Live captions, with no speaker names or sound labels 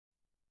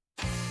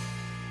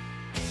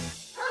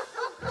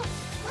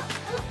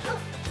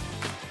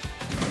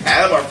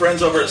Adam, our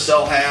friends over at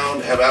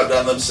Cellhound have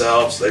outdone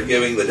themselves. They're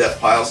giving the Death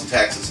Piles and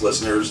Taxes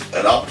listeners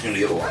an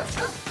opportunity of a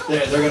lifetime.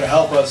 They're going to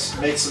help us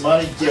make some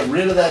money, get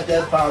rid of that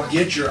death pile,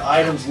 get your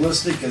items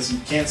listed, because you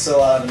can't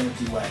sell out an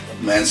empty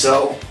wagon. Man,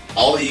 sell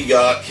all that you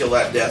got, kill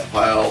that death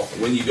pile.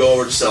 When you go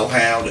over to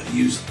Cellhound,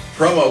 use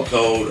promo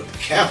code,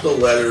 capital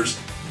letters,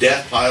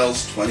 Death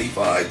Piles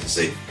 25 to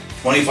save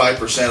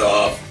 25%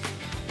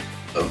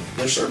 off of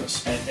their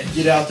service. And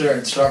get out there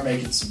and start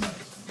making some money.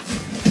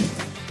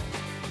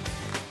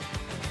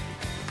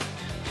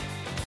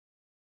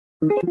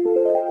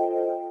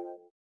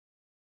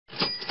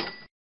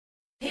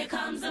 Here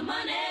comes the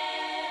money.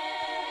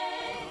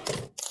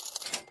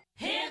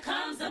 Here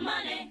comes the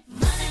money.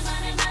 Money,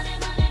 money, money,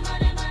 money,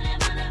 money, money,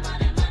 money,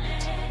 money,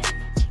 money.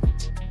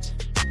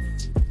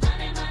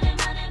 Money, money,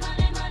 money,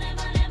 money, money,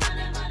 money,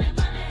 money, money,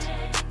 money.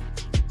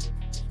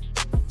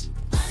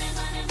 Money,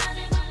 money,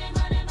 money, money,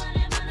 money, money,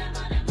 money,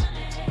 money, money.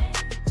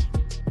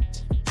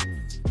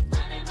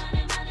 Money,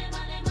 money, money,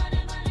 money, money,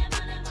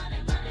 money, money,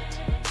 money.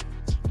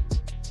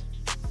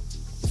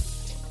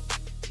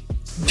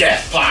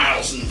 Death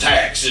Piles and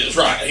Taxes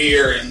right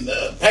here in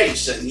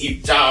Payson,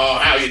 Utah.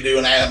 How you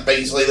doing, Adam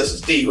Beasley? This is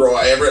D-Roy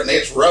Everett, and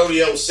it's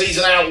rodeo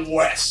season out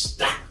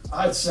west.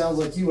 It sounds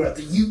like you were at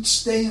the Ute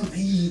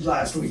Stampede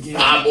last weekend.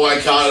 I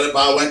boycotted it,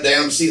 but I went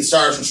down to see the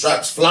Stars and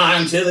Stripes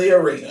flying to the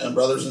arena. And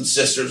brothers and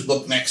sisters,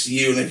 look next to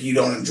you, and if you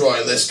don't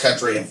enjoy this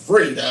country and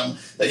freedom,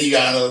 then you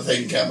got another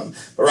thing coming.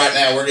 But right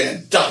now, we're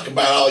going to talk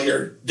about all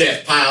your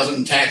Death Piles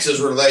and Taxes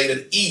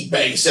related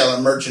eBay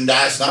selling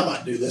merchandise, and I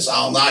might do this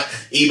all night.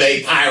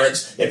 eBay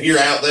Pirates, if you're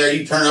out there,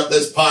 you turn up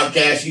this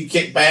podcast, you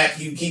kick back,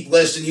 you keep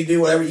listening, you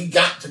do whatever you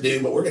got to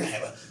do, but we're going to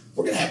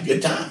have a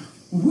good time.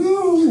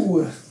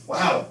 Woo!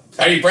 Wow.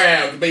 Are you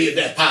proud to be a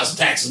Death Piles and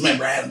Taxes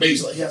member, Adam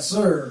Beasley? Yes,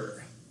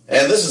 sir.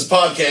 And this is a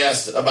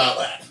podcast about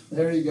that.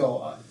 There you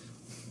go.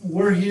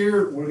 We're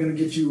here. We're going to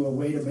get you a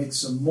way to make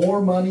some more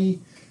money.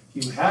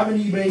 If you have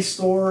an eBay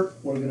store,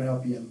 we're going to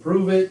help you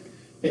improve it.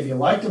 If you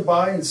like to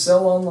buy and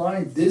sell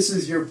online, this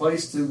is your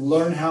place to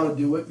learn how to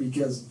do it,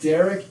 because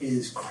Derek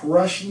is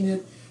crushing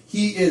it.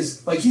 He's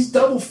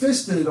double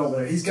fisting it over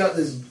there. He's got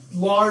this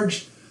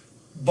large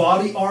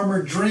body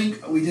armor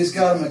drink. We just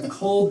got him a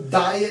cold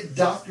diet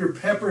Dr.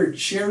 Pepper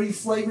cherry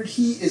flavored.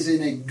 He is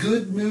in a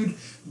good mood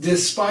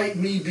despite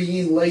me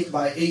being late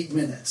by 8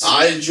 minutes.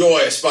 I enjoy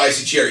a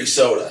spicy cherry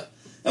soda.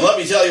 And let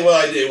me tell you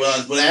what I do.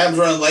 When Adam's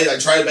running late, I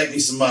try to make me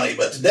some money.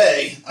 But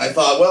today, I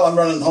thought, well, I'm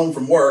running home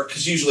from work,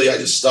 because usually I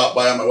just stop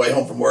by on my way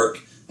home from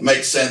work. It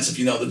makes sense if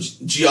you know the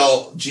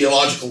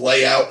geological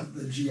layout.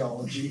 The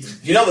geology.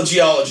 If you know the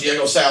geology, I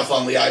go south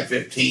on the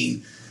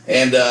I-15.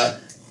 And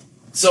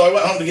so I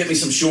went home to get me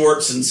some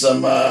shorts and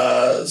some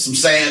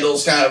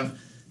sandals, kind of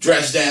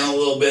dressed down a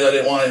little bit. I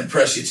didn't want to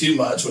impress you too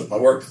much with my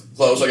work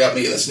clothes. I got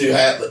me this new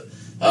hat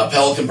that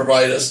Pelican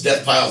provided us,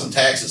 Death Piles and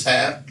Taxes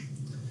hat.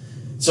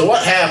 So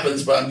what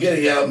happens, but I'm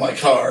getting out of my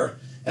car,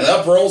 and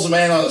up rolls a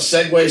man on a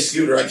Segway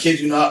scooter. I kid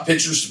you not,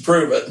 pictures to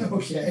prove it.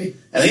 Okay.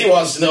 And he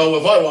wants to know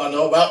if I want to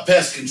know about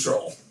pest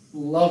control.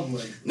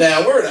 Lovely.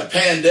 Now, we're in a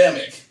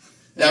pandemic.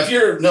 Now, if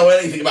you know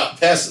anything about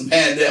pests and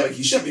pandemic,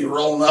 you shouldn't be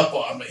rolling up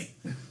on me.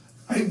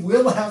 I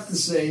will have to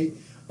say,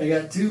 I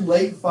got 2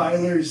 late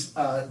filers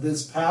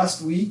this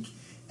past week,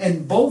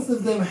 and both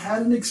of them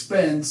had an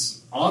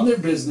expense on their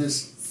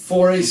business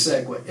for a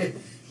Segway.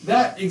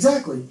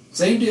 Exactly.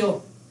 Same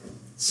deal.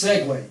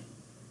 Segway.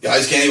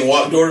 Guys can't even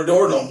walk door to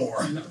door no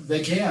more. No,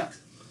 they can't.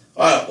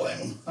 I don't blame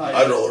them.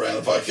 I'd roll around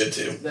if I could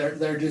too.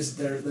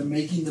 They're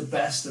making the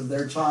best of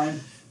their time.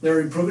 They're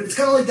improving. It's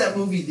kind of like that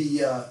movie,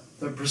 the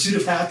Pursuit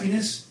of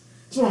Happiness.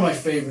 It's one of my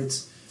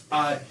favorites.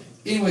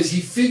 Anyways,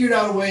 he figured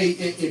out a way.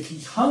 If he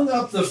hung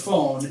up the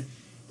phone,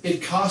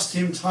 it cost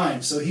him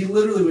time. So he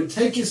literally would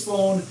take his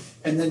phone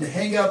and then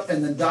hang up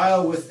and then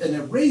dial with an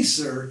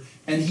eraser,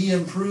 and he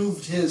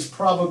improved his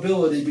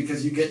probability,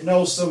 because you get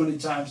no so many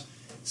times.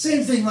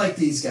 Same thing like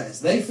these guys.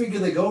 They figure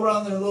they go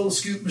around their little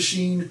scoop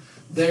machine.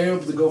 They're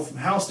able to go from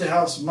house to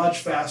house much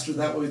faster.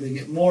 That way they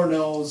get more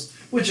no's,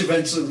 which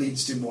eventually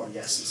leads to more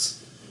yeses.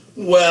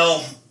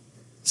 Well,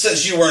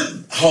 since you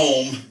weren't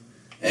home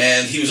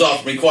and he was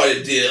offering me quite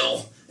a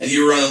deal and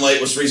you were running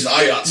late, was the reason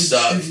I got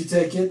stuck. Did you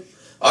take it?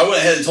 I went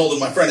ahead and told him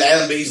my friend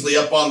Adam Beasley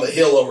up on the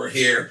hill over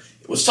here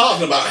was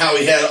talking about how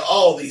he had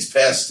all these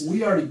pests.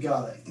 We already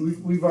got it.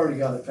 We've already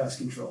got it, pest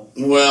control.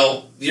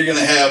 Well, you're going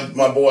to have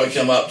my boy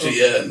come up to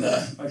you and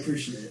I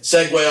appreciate it.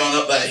 segue on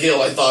up that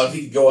hill. I thought if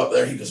he could go up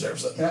there, he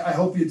deserves it. I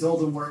hope you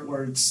told him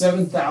we're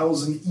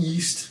 7,000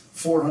 East,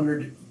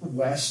 400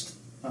 West,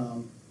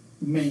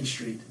 Main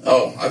Street.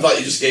 Oh, I thought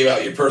you just gave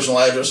out your personal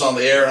address on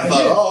the air, and I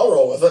thought, I'll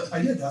roll with it.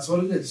 I did. That's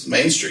what it is.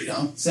 Main Street,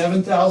 huh?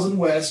 7,000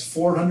 West,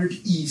 400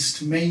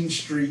 East, Main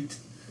Street,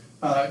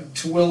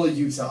 Tooele,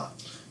 Utah.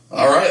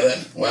 All right,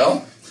 then.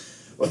 Well,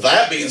 with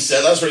that being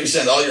said, that's where you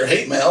send all your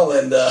hate mail,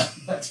 and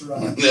that's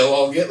right. They'll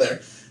all get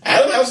there.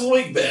 Adam, how's the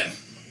week been?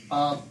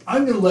 I'm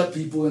going to let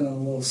people in on a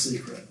little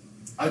secret.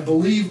 I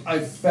believe I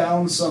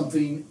found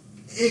something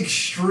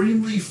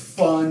extremely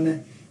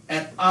fun,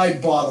 and I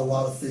bought a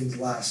lot of things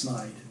last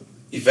night.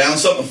 You found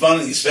something fun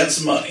and you spent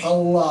some money. A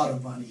lot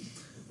of money.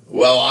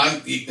 Well,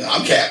 I'm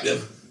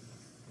captive.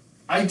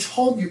 I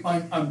told you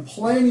I'm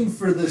planning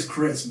for this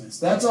Christmas.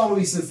 That's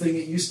always the thing.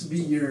 It used to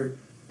be your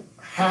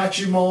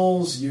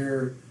Hatchimals,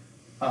 your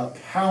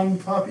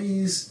pound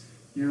puppies,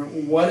 your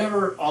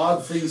whatever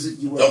odd things that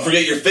you were. Don't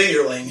forget your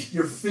fingerling.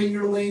 Your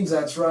fingerlings.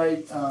 That's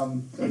right.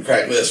 I'm gonna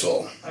crack this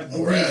one. I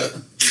We're at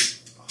believe it.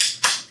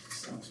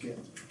 Sounds good.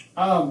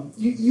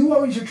 You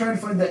always are trying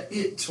to find that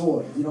it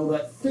toy,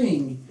 that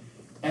thing.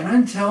 And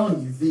I'm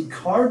telling you, the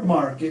card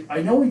market,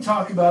 I know we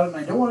talk about it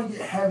and I don't want to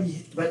get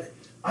heavy, but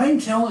I'm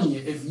telling you,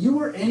 if you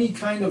are any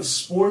kind of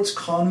sports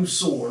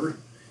connoisseur,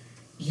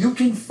 you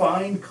can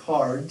find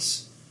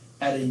cards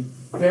at a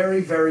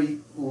very, very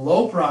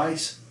low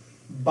price,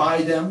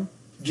 buy them,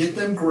 get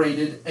them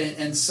graded,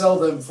 and sell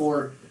them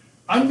for,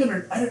 I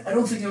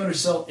don't think I'm going to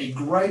sell a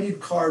graded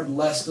card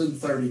less than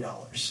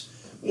 $30.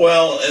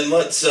 Well, and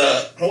let's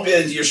we'll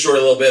get into your story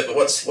a little bit, but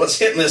what's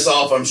hitting this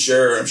off, I'm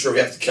sure we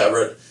have to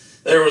cover it.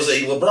 There was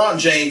a LeBron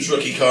James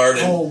rookie card,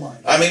 and Oh my!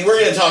 I mean, we're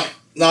going to talk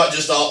not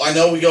just all. I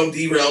know we go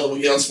derailed and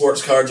we get on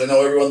sports cards. I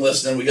know everyone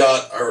listening. We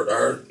got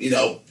our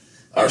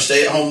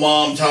stay-at-home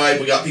mom type.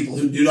 We got people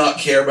who do not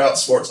care about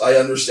sports. I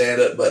understand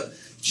it, but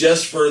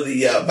just for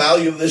the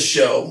value of this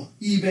show,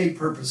 eBay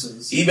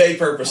purposes,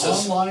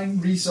 online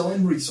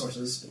reselling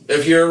resources.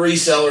 If you're a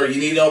reseller, you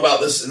need to know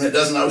about this, and it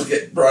doesn't always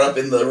get brought up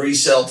in the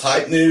resell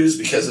type news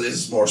because it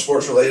is more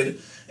sports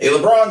related. A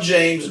LeBron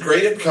James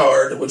graded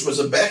card, which was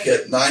a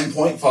Beckett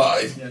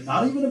 9.5. Yeah,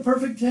 not even a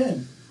perfect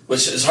 10.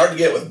 Which is hard to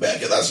get with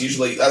Beckett. That's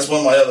one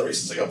of my other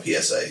reasons I go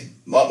PSA. A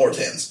lot more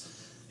 10s.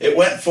 It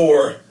went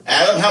for,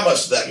 Adam, how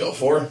much did that go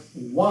for?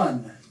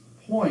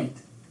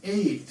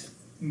 $1.8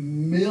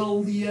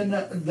 million.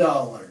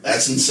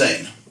 That's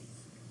insane.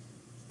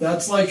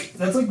 That's like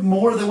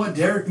more than what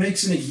Derek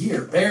makes in a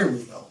year.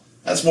 Barely, though.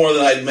 That's more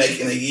than I'd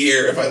make in a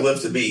year if I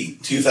lived to be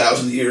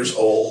 2,000 years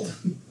old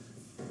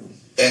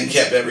and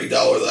kept every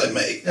dollar that I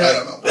make. I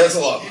don't know. That's a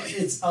lot of money.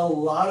 It's a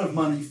lot of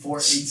money for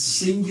a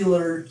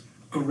singular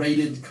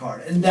graded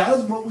card. And that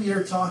is what we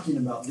are talking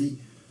about.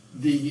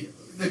 The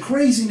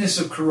craziness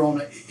of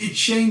Corona, it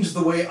changed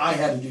the way I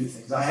had to do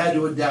things. I had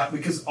to adapt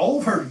because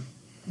all of our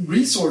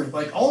resources,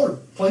 like all our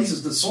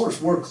places to source,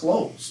 were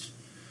closed.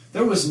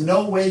 There was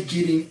no way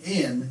getting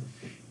in.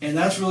 And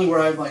that's really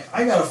where I'm like,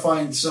 I got to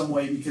find some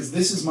way because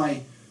this is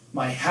my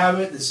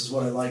habit. This is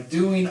what I like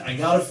doing. I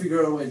got to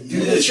figure out a way to do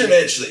this. It's your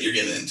niche that you're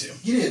getting into.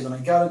 It is, and I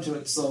got into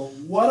it. So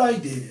what I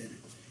did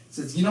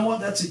is, you know what,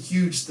 that's a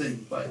huge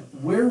thing. But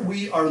where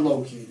we are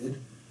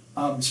located,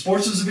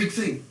 sports is a big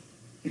thing.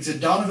 Except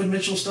Donovan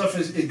Mitchell stuff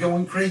is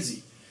going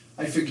crazy.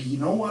 I figured, you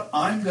know what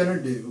I'm going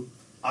to do?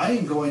 I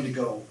am going to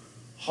go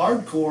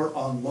hardcore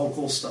on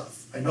local stuff.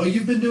 I know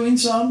you've been doing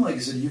some. Like I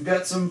said, you've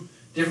got some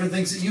different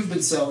things that you've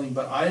been selling,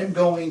 but I am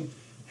going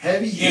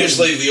heavy. You just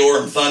leave the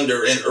Orem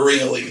Thunder in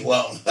Arena League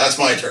alone. That's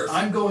my turf.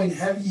 I'm going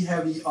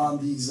heavy on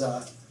these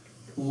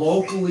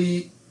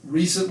locally,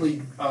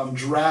 recently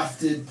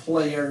drafted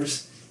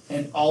players,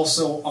 and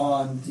also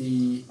on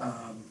the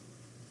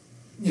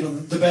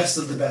the best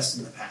of the best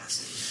in the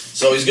past.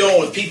 So he's going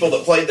with people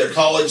that played their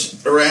college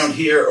around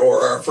here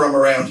or are from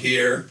around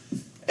here,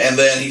 and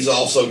then he's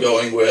also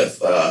going with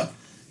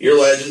your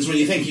legends. When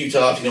you think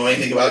Utah, if you know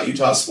anything about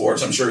Utah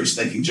sports, I'm sure he's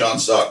thinking John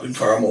Stockton,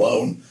 Karl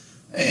Malone,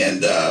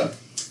 and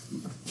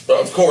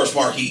of course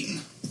Mark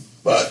Eaton.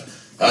 But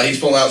he's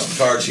pulling out some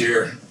cards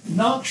here.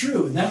 Not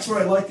true, and that's where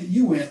I like that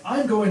you went.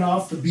 I'm going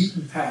off the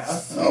beaten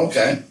path.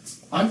 Okay.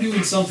 I'm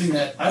doing something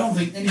that I don't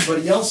think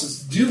anybody else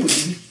is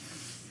doing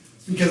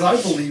because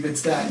I believe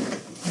it's that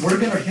we're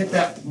going to hit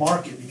that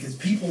market because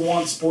people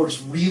want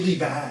sports really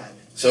bad.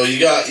 So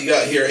you got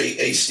here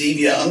a Steve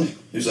Young,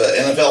 who's an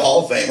NFL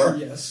Hall of Famer.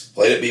 Yes.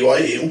 Played at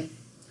BYU.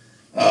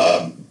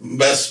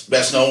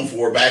 Best known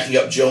for backing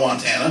up Joe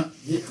Montana.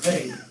 Yeah,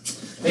 hey.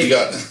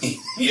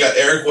 You got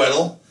Eric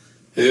Weddle,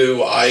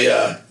 who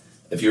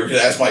if you were going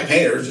to ask my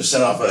painter, just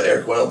sent off an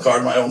Eric Weddle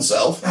card my own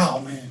self. Oh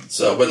man.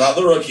 So, but not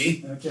the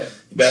rookie. Okay.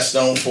 Best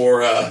known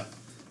for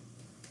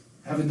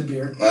having the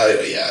beard.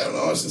 I don't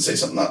know. I was going to say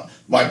something. Not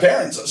my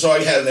parents. So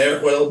I had an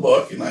Eric Weddle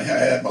book, and I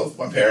had both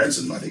my parents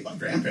and I think my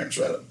grandparents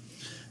read it.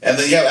 And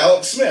then you have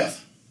Alex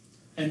Smith.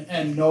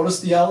 And notice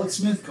the Alex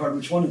Smith card.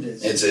 Which one it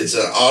is? It's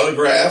an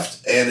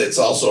autographed, and it's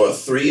also a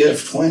 3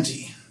 of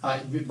 20.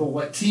 But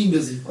what team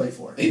does he play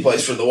for? He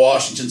plays for the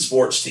Washington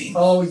sports team.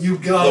 Oh, you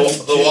got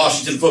the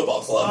Washington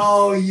Football Club.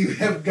 Oh, you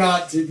have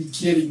got to be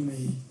kidding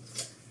me.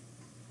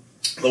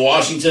 The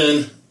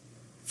Washington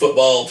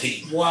football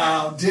team.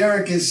 Wow,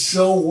 Derek is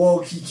so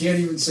woke he can't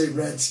even say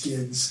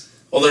Redskins.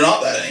 Well, they're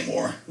not that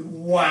anymore.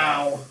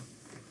 Wow.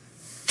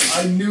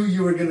 I knew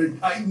you were going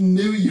to...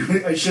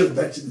 I should have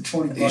bet you the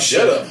 $20. You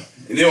should have.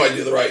 You knew I'd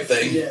do the right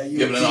thing, yeah,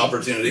 given an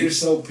opportunity. You're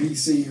so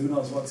PC, who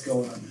knows what's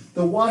going on.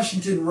 The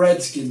Washington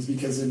Redskins,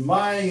 because in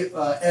my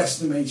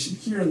estimation,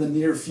 here in the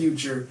near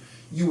future,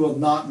 you will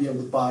not be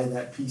able to buy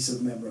that piece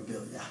of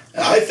memorabilia.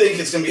 And I think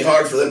it's going to be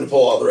hard for them to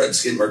pull all the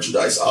Redskin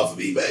merchandise off of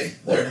eBay.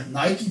 Well,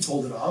 Nike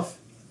pulled it off.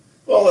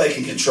 Well, they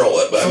can control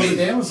it, but So I mean...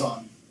 did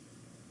Amazon.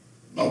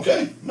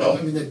 Okay. Well,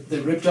 I mean, they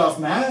ripped off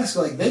masks.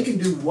 Like, they can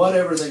do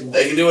whatever they want.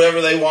 they can do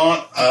whatever they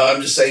want.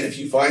 I'm just saying, if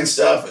you find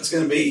stuff, it's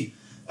going to be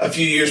a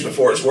few years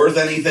before it's worth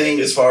anything.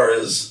 As far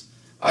as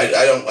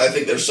I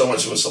think there's so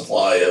much of a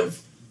supply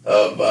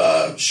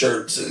of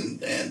shirts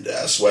and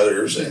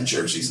sweaters and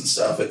jerseys and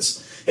stuff.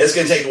 It's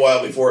going to take a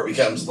while before it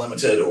becomes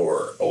limited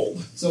or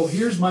old. So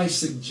here's my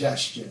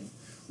suggestion.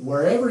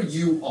 Wherever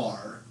you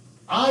are,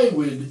 I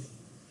would,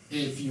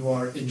 if you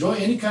are enjoy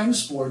any kind of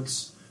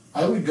sports,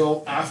 I would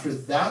go after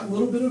that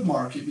little bit of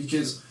market,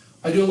 because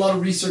I do a lot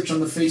of research on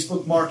the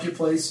Facebook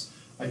Marketplace.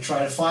 I try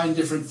to find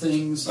different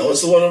things. Oh,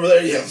 what's the one over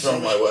there you haven't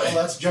thrown my way? Oh,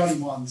 that's Johnny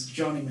Manziel.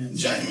 Johnny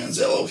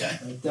Manziel, okay.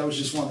 That was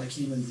just one that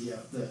came in the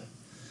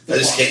That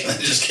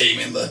just came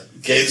in the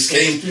case.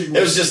 It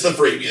was just the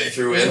freebie they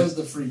threw in. It was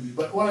the freebie.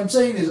 But what I'm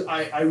saying is,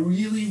 I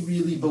really,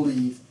 really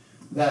believe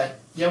that,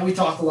 yeah, we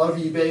talk a lot of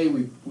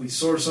eBay, we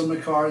source on the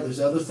car,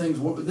 there's other things.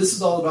 This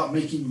is all about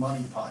making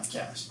money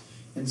podcast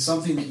and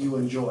something that you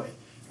enjoy.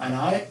 And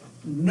I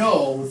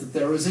know that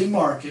there is a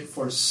market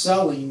for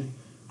selling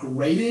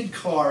graded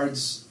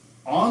cards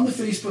on the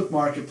Facebook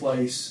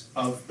Marketplace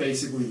of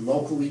basically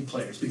local league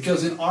players.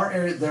 Because in our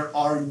area, there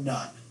are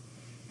none.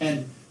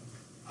 And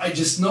I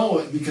just know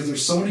it because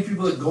there's so many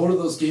people that go to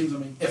those games. I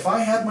mean, if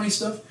I had my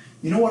stuff,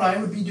 you know what I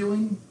would be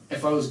doing?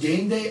 If I was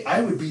game day, I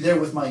would be there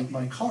with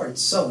my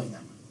cards selling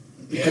them.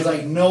 Because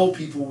I know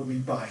people would be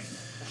buying them.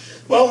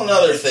 Well,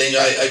 another thing,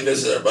 I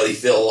visit our buddy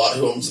Phil a lot,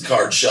 who owns the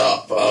card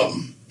shop.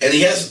 And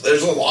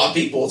there's a lot of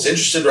people that's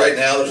interested right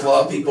now. There's a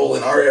lot of people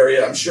in our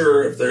area. I'm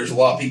sure if there's a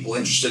lot of people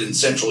interested in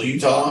Central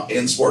Utah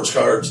in sports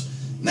cards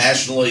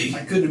nationally.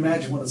 I couldn't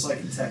imagine what it's like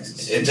in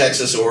Texas. In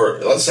Texas, or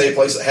let's say a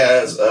place that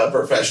has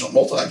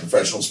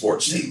multi-professional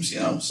sports teams,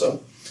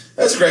 So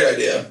that's a great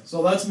idea.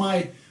 So that's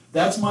my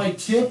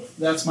tip.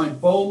 That's my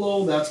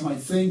bolo. That's my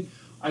thing.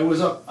 I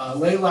was up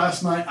late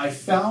last night. I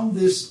found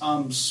this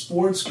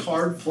sports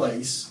card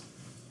place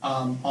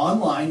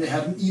online. They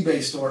had an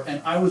eBay store,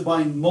 and I was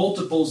buying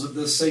multiples of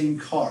the same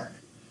card.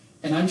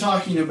 And I'm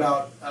talking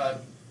about,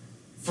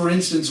 for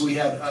instance, we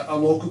had a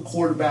local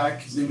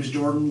quarterback. His name was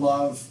Jordan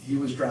Love. He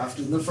was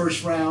drafted in the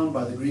first round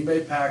by the Green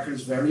Bay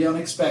Packers. Very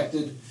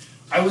unexpected.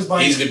 I was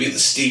buying. He's going to be the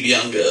Steve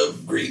Young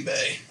of Green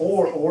Bay,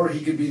 or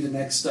he could be the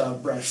next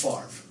Brett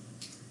Favre.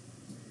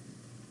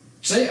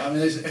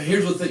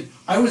 Here's the thing.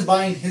 I was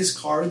buying his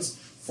cards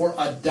for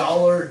 $1,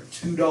 $2,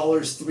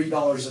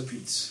 $3 a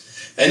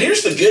piece. And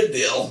here's the good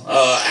deal.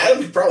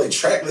 Adam could probably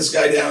track this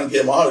guy down and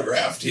get him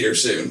autographed here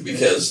soon,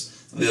 because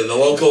the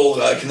local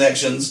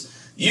connections,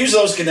 use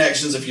those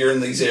connections if you're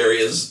in these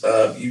areas.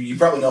 You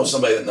probably know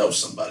somebody that knows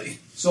somebody.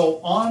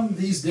 So on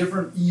these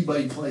different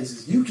eBay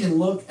places, you can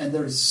look, and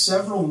there's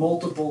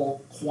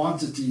multiple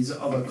quantities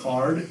of a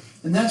card,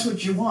 and that's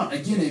what you want.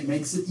 Again, it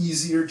makes it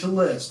easier to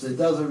list. It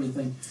does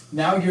everything.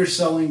 Now you're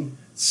selling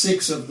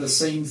 6 of the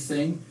same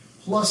thing,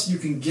 plus you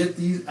can get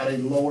these at a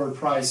lower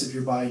price if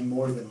you're buying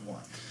more than one.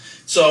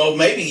 So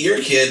maybe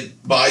your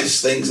kid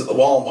buys things at the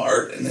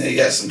Walmart, and then he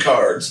has some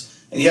cards,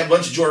 and you have a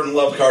bunch of Jordan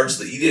Love cards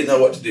that you didn't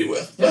know what to do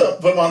with. Yeah.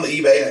 Put them on the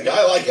eBay, and a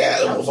guy like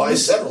Adam will buy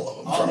several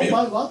of them from you.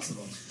 I'll buy lots of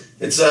them.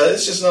 It's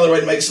just another way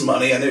to make some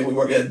money. I knew we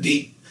weren't going to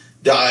deep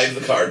dive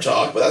the card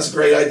talk, but that's a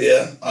great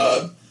idea.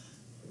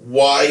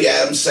 Why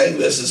Adam's saying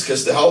this is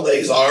because the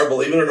holidays are,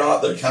 believe it or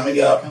not, they're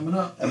coming up.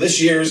 And this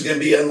year is going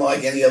to be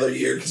unlike any other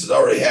year, because it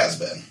already has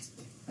been.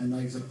 And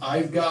like I said,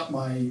 I've got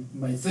my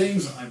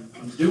things. I'm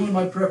doing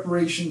my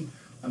preparation.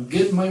 I'm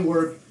getting my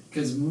work,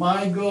 because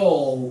my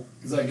goal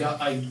is I got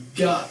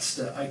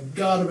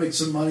to make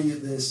some money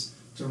at this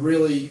to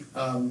really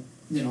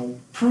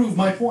prove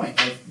my point.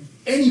 Like,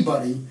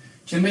 anybody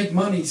can make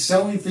money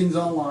selling things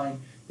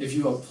online if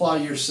you apply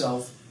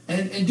yourself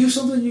and do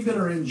something you're going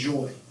to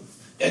enjoy.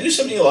 Yeah, do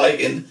something you like.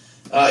 And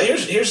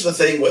here's the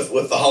thing with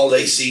the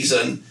holiday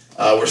season.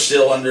 We're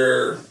still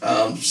under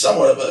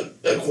somewhat of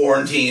a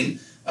quarantine.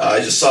 I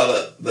just saw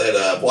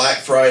that Black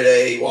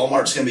Friday,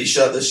 Walmart's going to be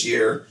shut this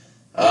year.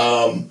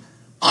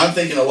 I'm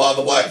thinking a lot of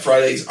the Black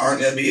Fridays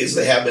aren't going to be as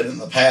they have been in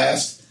the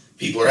past.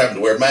 People are having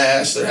to wear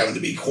masks. They're having to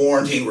be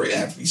quarantined. We're going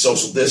to have to be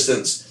social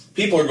distance.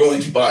 People are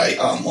going to buy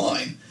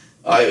online.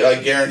 I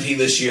guarantee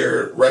this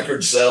year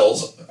record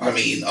sales. I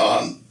mean,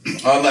 on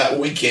that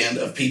weekend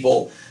of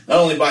people not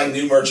only buying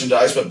new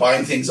merchandise, but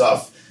buying things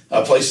off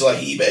places like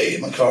eBay,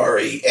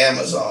 Mercari,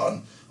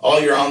 Amazon,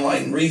 all your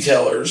online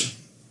retailers.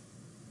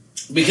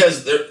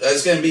 Because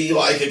it's going to be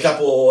like a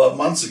couple of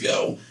months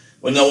ago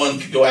when no one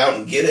could go out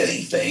and get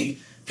anything.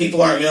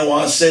 People aren't going to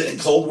want to sit in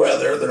cold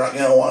weather. They're not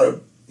going to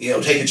want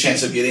to, take a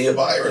chance of getting a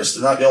virus.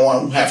 They're not going to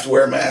want to have to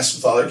wear masks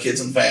with all their kids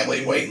and family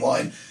and wait in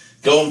line.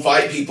 Go and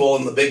fight people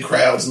in the big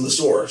crowds in the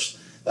stores.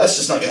 That's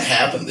just not going to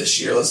happen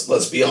this year.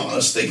 Let's be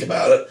honest. Think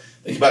about it.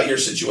 Think about your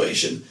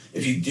situation.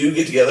 If you do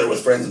get together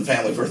with friends and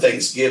family for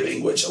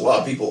Thanksgiving, which a lot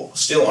of people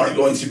still aren't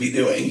going to be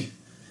doing,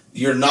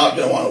 you're not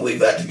going to want to leave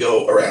that to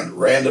go around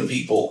random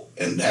people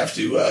and have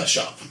to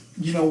shop.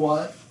 You know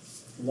what?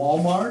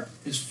 Walmart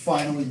is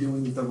finally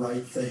doing the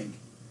right thing.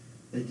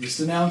 They just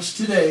announced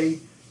today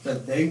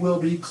that they will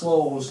be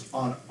closed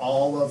on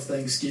all of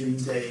Thanksgiving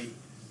Day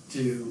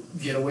to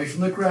get away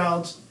from the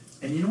crowds,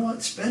 and you know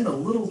what? Spend a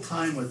little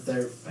time with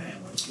their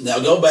family. Now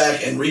go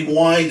back and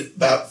rewind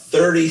about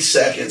 30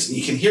 seconds, and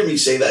you can hear me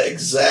say that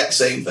exact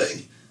same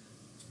thing.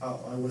 Oh,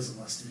 I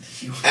wasn't listening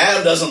to you.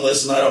 Adam doesn't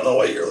listen. I don't know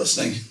why you're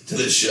listening to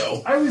this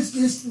show. I was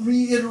just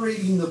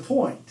reiterating the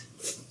point.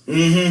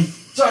 Mm-hmm.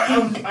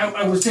 Sorry,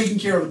 I was taking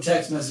care of a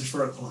text message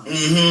for a client.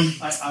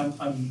 Mm-hmm.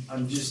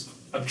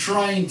 I'm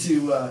trying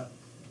to,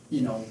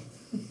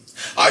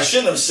 I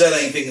shouldn't have said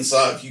anything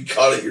inside if you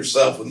caught it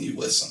yourself when you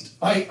listened.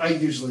 I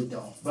usually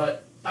don't,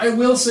 but I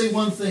will say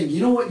one thing.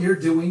 You know what you're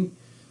doing?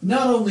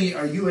 Not only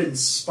are you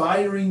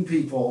inspiring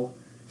people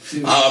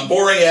to... I'm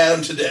boring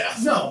Adam to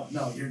death. No,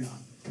 you're not.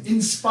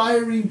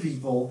 Inspiring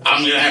people...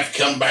 I'm going to have to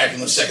come back in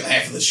the second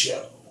half of the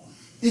show.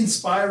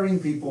 Inspiring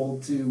people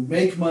to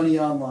make money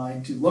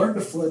online, to learn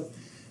to flip.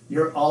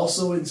 You're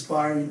also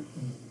inspiring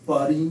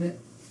budding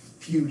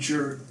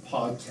future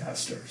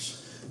podcasters.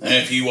 And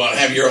if you want to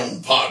have your own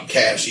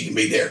podcast, you can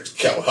be there to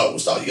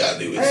co-host. All you got to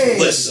do is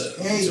listen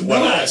to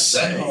what I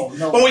say.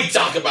 No. When we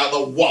talk about the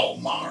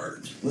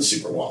Walmart, the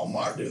Super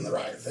Walmart doing the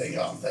right thing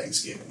on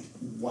Thanksgiving.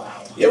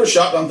 Wow. You ever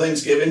shopped on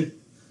Thanksgiving?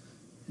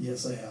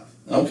 Yes, I have.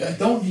 Okay.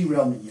 Don't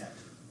derail me yet.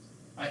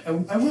 I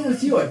went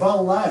with you. I bought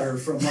a ladder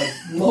from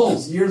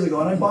Lowe's years ago,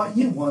 and I bought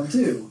you one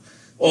too.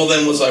 Well,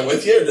 then was I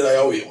with you, or did I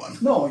owe you one?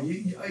 No,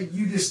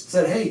 you just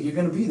said, "Hey, you're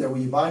going to be there. Will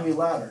you buy me a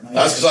ladder?" And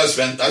That's because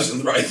I was doing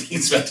the right thing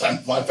and spent time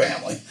with my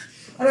family.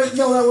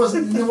 No, that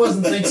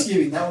wasn't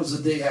Thanksgiving. That was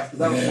the day after.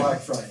 That was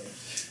Black Friday.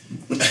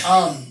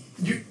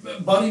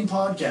 Budding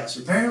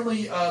podcaster.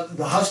 Apparently,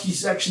 the Husky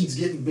section's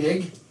getting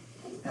big.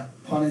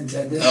 Pun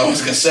intended. I was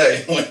going to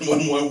say,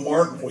 when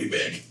weren't we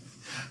big?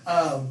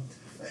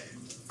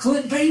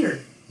 Clint Painter.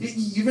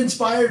 You've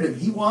inspired him.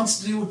 He wants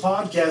to do a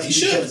podcast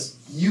because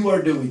you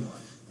are doing one.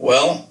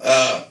 Well,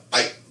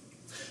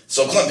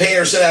 so Clint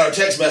Painter sent out a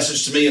text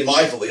message to me and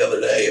Michael the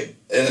other day,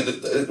 and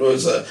it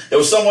was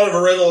somewhat of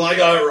a riddle, and I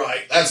got it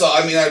right. That's all.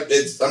 I mean,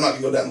 I'm not going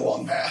to go down the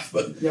long path,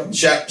 but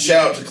shout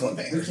out to Clint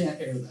Painter. We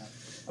can't air that.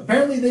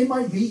 Apparently, they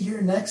might be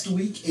here next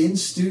week in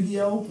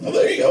studio. Well,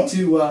 there you go.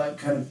 To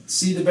kind of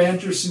see the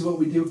banter, see what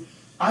we do.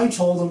 I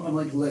told them, I'm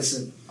like,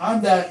 listen,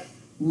 I'm that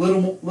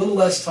little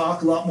less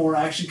talk, a lot more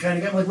action kind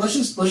of guy. I'm like, let's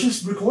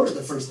just record it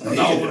the first time.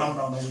 No,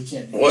 we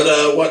can't do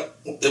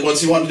it.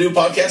 What's he want to do a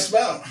podcast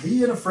about?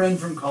 He and a friend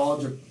from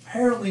college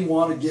apparently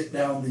want to get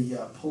down the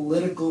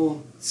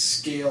political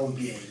scale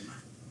game.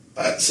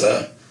 That's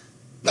a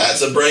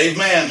brave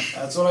man.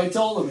 That's what I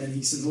told him, and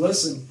he says,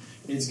 listen,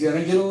 it's going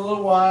to get a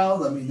little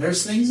wild. I mean,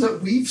 there's things that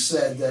we've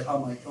said that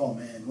I'm like, oh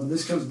man, when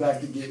this comes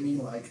back to get me,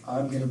 like,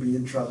 I'm going to be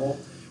in trouble.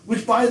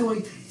 Which, by the way,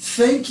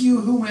 thank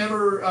you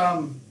whomever,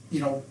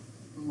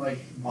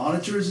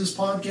 monitors this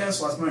podcast.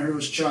 Last time I heard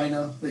was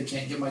China. They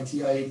can't get my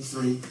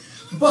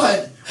TI-83.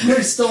 But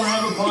we still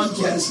have a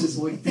podcast this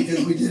week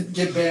because we didn't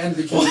get banned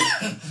because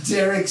of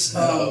Derek's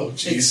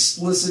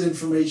explicit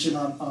information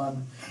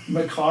on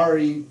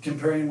Macari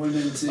comparing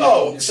women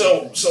to...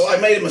 So I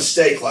made a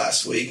mistake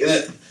last week,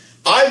 and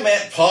I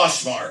meant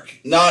Poshmark,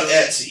 not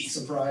Etsy.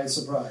 Surprise.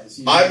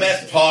 I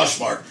meant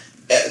Poshmark.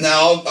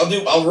 Now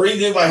I'll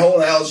redo my whole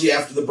analogy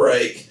after the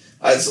break.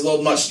 It's a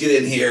little much to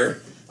get in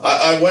here.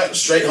 I went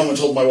straight home and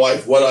told my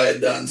wife what I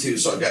had done too,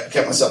 so I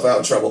kept myself out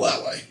of trouble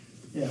that way.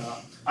 Yeah,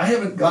 I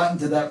haven't gotten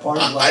to that part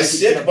of life. I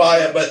stick by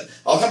it, but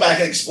I'll come back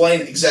and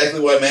explain exactly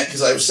what I meant,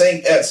 because I was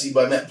saying Etsy,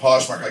 but I meant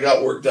Poshmark. I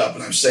got worked up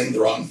and I was saying the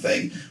wrong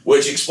thing,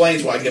 which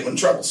explains why I get in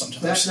trouble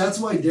sometimes. That's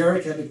why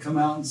Derek had to come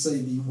out and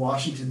say the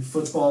Washington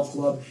Football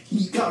Club.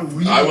 He got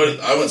real... I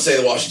wouldn't say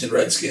the Washington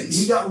Redskins.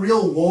 He got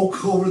real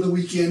woke over the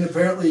weekend.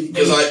 Apparently,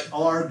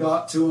 HR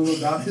got to him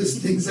about his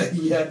things that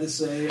he had to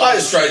say. I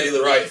just try to do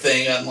the right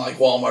thing, unlike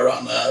Walmart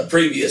on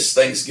previous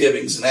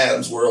Thanksgivings in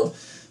Adam's world.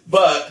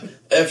 But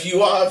if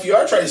you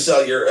are trying to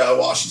sell your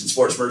Washington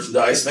sports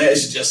merchandise, man, you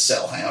should just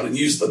sell Hound and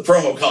use the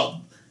promo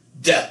code.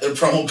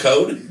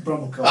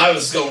 I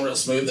was going real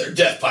smooth there.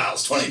 Death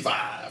Piles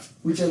 25.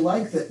 Which I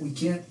like that we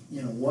can't,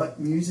 what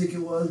music it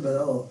was,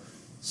 but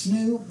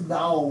Snoop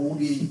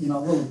Doggy,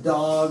 little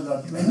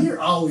dog. Man, you're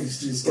always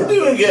just... We're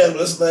doing good.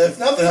 If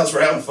nothing else,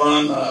 we're having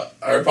fun.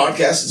 Our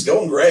podcast is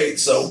going great.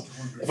 So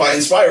if I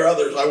inspire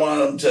others, I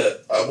want them to,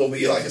 will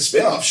be like a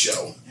spin-off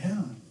show. Yeah.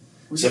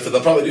 Except for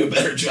they'll probably do a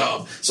better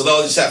job. So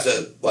they'll just have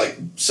to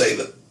say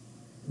that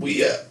we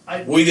did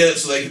it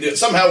so they can do it.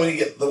 Somehow when you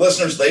get the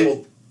listeners, they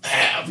will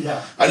have.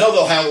 Yeah. I know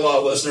they'll have a lot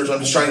of listeners. I'm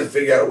just trying to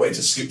figure out a way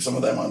to scoop some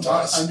of them onto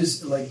us. I'm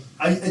just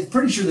I'm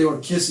pretty sure they were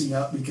kissing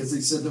up because they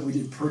said that we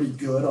did pretty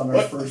good on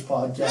our first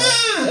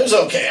podcast. It was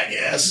okay, I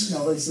guess.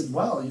 They said,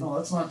 wow,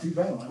 that's not too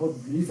bad. I'm like,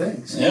 what do you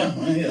think? So, yeah,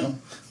 well,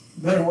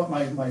 better than what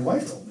my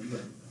wife told me.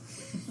 But.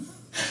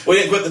 We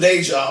didn't quit the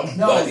day job.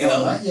 No,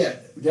 not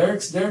yet.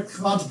 Derek's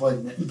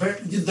contemplating it.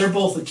 They're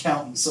both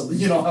accountants, so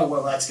you know how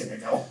well that's going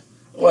to go.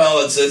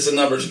 Well, it's a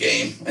numbers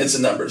game. It's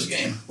a numbers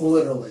game.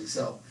 Literally.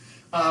 So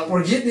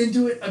we're getting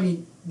into it. I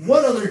mean,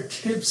 what other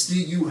tips do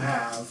you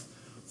have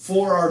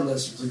for our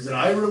listeners? Like I said,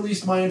 I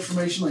released my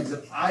information. Like I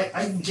said,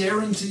 I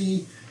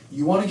guarantee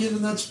You want to get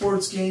in that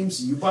sports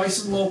games, you buy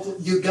some local.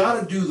 You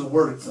got to do the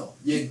work, though.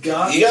 You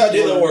got to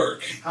do the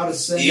work. How to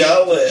send you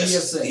got a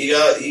list. PSA. You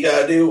got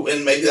to do,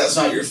 and maybe that's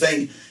not your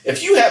thing.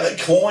 If you have a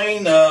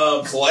coin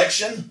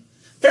collection,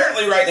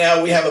 apparently right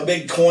now we have a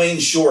big coin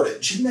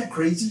shortage. Isn't that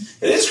crazy?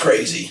 It is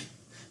crazy.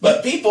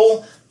 But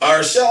people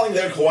are selling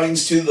their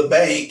coins to the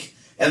bank,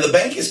 and the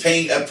bank is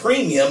paying a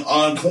premium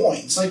on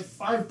coins. It's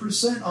like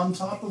 5% on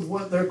top of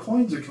what their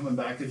coins are coming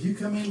back. If you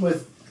come in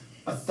with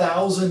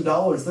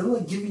 $1,000, they're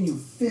like giving you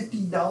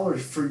 $50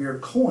 for your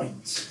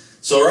coins.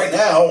 So right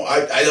now,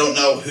 I don't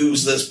know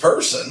who's this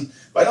person,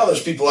 but I know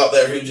there's people out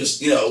there who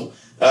just,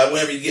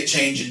 whenever you get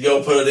change, you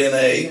go put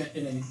it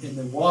in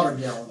the water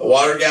gallon. A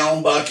water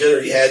gallon bucket,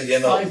 or you had,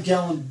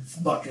 5-gallon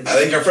bucket. I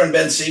think our friend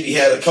Ben Seavey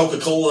had a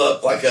Coca-Cola,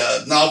 like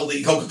a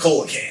novelty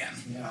Coca-Cola can.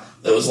 Yeah.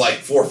 That was like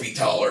 4 feet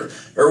taller,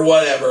 or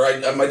whatever.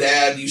 My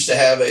dad used to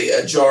have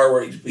a jar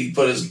where he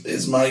put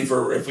his money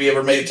for if we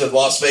ever made it to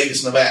Las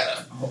Vegas,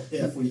 Nevada. Oh,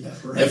 if we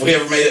ever. If we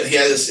ever made it, he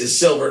had his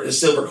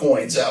silver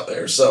coins out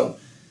there. So,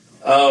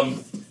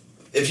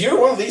 if you're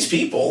one of these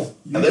people,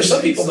 and there's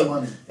some people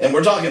that, and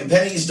we're talking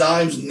pennies,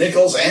 dimes,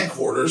 nickels, and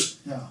quarters.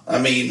 Yeah. I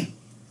mean,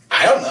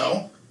 I don't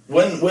know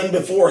when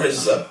before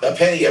has a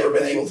penny ever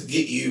been able to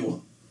get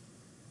you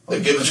a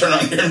good return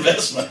on your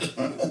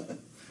investment?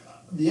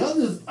 The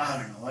other, I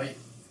don't know.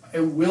 I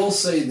will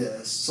say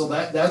this. So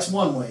that's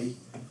one way,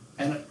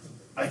 and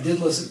I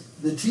did listen.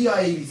 The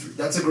TI-83.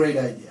 That's a great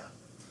idea.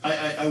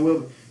 I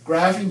will.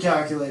 Graphing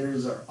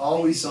calculators are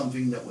always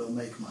something that will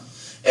make money.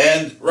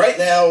 And right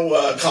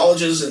now,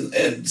 colleges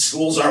and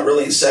schools aren't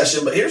really in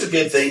session, but here's a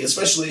good thing,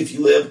 especially if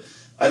you live,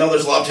 I know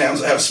there's a lot of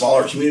towns that have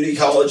smaller community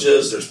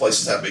colleges, there's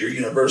places that have bigger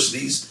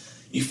universities.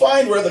 You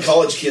find where the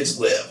college kids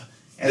live.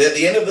 And at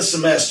the end of the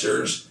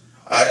semesters,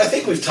 I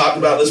think we've talked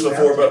about this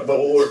before, but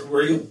we'll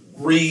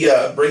bring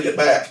it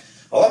back.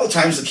 A lot of the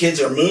times the kids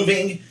are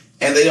moving,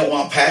 and they don't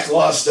want to pack a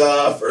lot of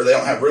stuff, or they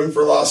don't have room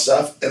for a lot of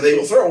stuff, and they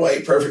will throw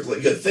away perfectly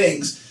good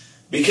things,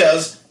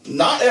 because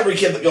not every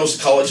kid that goes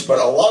to college, but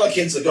a lot of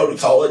kids that go to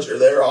college are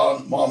there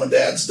on mom and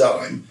dad's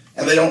dime,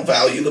 and they don't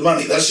value the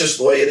money. That's just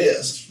the way it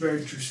is. It's a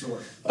very true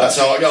story. That's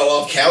how I got a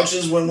lot of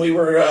couches when we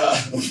were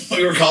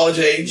college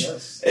age,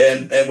 yes.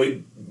 and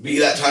we'd be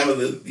that time of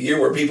the year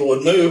where people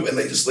would move, and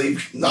they just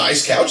leave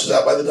nice couches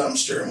out by the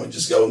dumpster, and we'd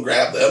just go and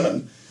grab them.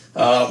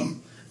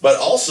 And but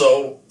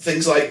also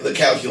things like the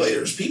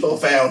calculators. People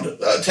found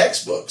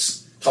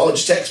textbooks.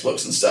 College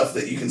textbooks and stuff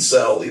that you can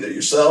sell either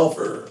yourself,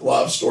 or a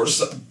lot of stores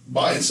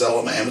buy and sell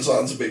them.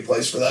 Amazon's a big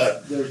place for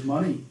that. There's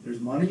money. There's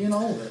money in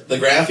all of it. The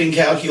graphing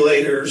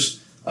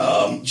calculators,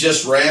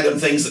 just random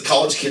things that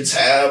college kids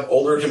have,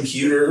 older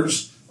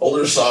computers,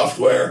 older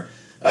software.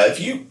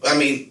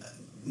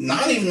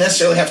 Not even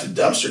necessarily have to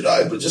dumpster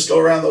dive, but just go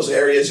around those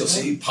areas. You'll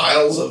see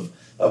piles of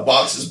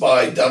boxes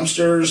by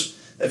dumpsters.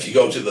 If you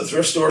go to the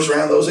thrift stores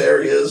around those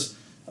areas,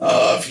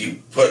 if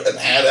you put an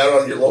ad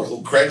out on your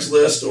local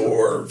Craigslist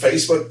or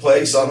Facebook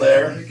place on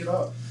there, pick it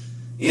up.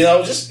 You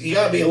got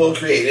to be a little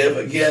creative.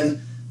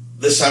 Again,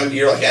 this time of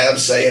year, like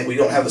Adam's saying, we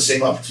don't have the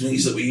same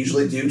opportunities that we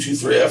usually do to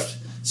thrift.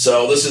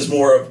 So this is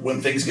more of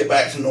when things get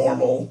back to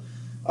normal.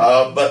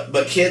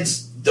 But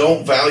kids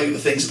don't value the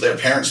things that their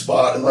parents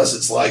bought unless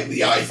it's like the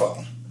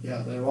iPhone.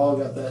 Yeah, they've all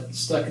got that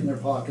stuck in their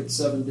pocket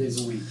 7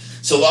 days a week.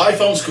 So the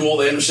iPhone's cool.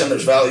 They understand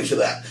there's value to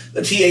that. The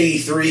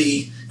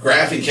T83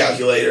 graphing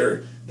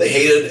calculator, they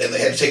hated, and they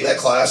had to take that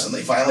class, and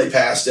they finally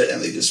passed it,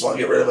 and they just want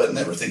to get rid of it and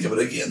never think of it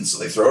again. So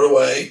they throw it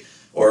away,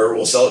 or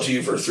we'll sell it to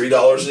you for $3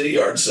 at a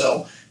yard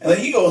sale. And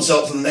then you go and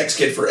sell it to the next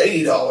kid for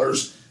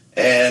 $80,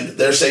 and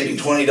they're saving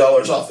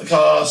 $20 off the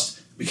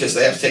cost because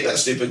they have to take that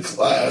stupid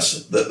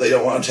class that they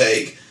don't want to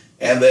take.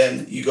 And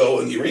then you go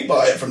and you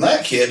rebuy it from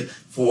that kid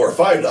for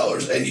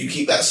 $5, and you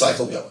keep that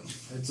cycle going.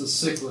 It's a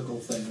cyclical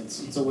thing.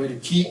 It's a way to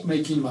keep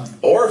making money.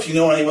 Or if you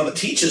know anyone that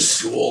teaches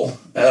school,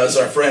 as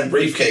our friend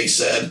Briefcase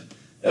said,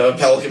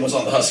 Pelican was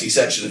on the Husky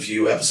section a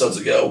few episodes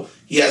ago.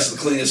 He has the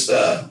cleanest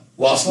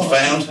lost and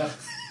found.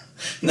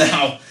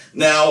 Now,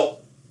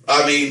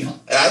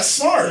 that's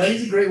smart. That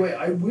is a great way.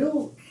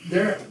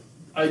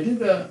 I did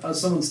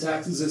someone's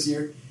taxes this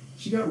year.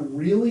 She got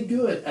really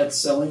good at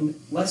selling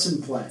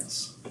lesson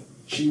plans.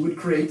 She would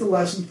create the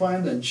lesson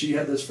plan, and she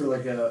had this for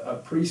like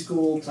a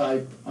preschool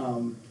type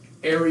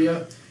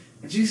area,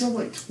 and she sold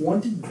like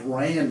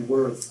 $20,000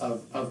 worth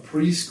of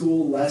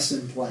preschool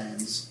lesson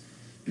plans.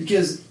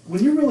 Because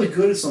when you're really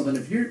good at something,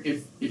 if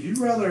you'd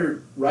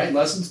rather write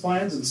lessons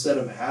plans instead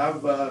of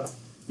have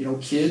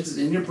kids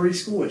in your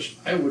preschool, which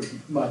I would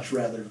much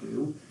rather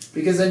do,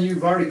 because then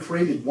you've already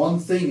created one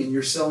thing and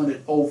you're selling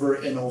it over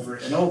and over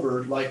and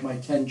over, like my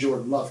 10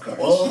 Jordan Love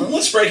cards. Well,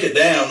 let's break it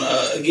down.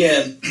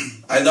 Again,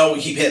 I know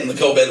we keep hitting the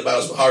COVID about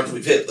as hard as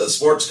we've hit the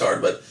sports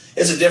card, but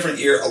it's a different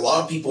year. A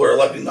lot of people are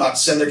electing not to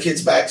send their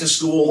kids back to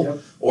school, yep.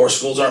 Or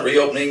schools aren't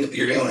reopening.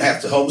 You're going to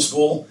have to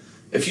homeschool.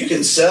 If you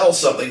can sell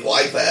something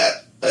like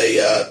that,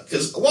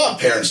 because a lot of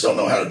parents don't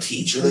know how to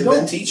teach, or they've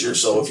been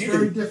teachers. So it's a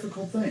very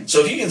difficult thing.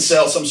 So if you can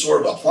sell some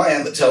sort of a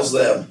plan that tells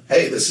them,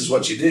 hey, this is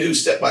what you do,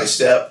 step by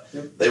step.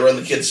 Yep. They run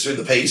the kids through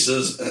the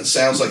paces, and it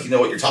sounds like you know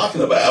what you're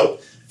talking about.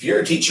 If if you're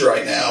a teacher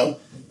right now,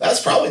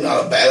 that's probably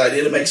not a bad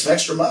idea to make some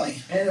extra money.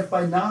 And if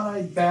by not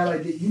a bad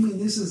idea, you mean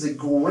this is a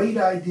great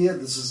idea,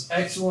 this is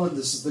excellent,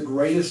 this is the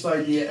greatest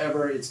idea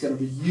ever, it's going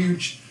to be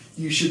huge,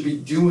 you should be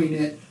doing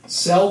it.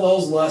 Sell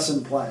those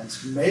lesson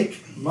plans.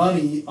 Make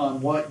money on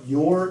what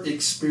your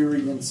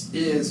experience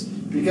is,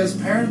 because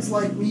parents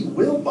like me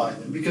will buy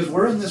them, because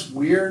we're in this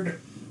weird,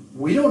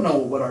 we don't know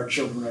what our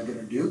children are going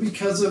to do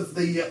because of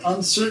the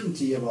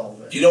uncertainty of all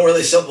of it. Do you know where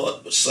they sold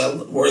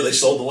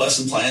the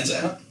lesson plans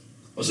at?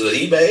 Was it at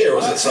eBay or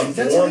was it some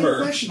That's forum? a good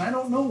Or question. I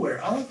don't know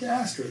where. I'll have to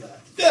ask her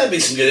that. yeah, that'd be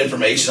some good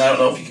information. I don't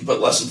know if you can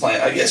put lesson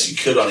plan. I guess you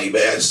could on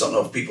eBay. I just don't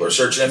know if people are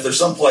searching. If there's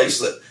some place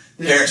that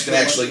parents can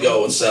actually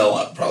go and sell,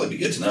 that'd probably be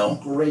good to know.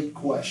 Great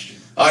question.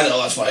 I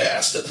know, that's why I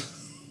asked it.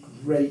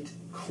 Great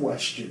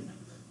question.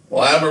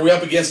 Well, Adam, are we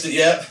up against it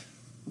yet?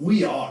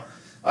 We are.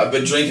 I've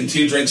been drinking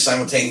 2 drinks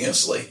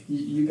simultaneously.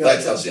 You If got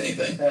that tells you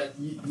anything.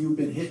 You've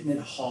been hitting it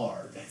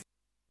hard.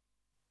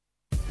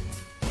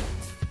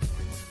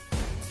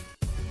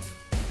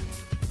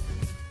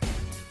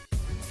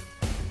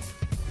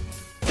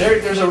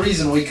 There's a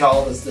reason we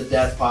call this the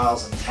Death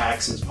Piles and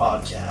Taxes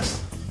podcast.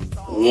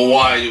 Well,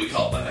 why do we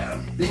call it that,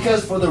 Adam?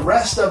 Because for the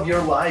rest of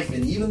your life,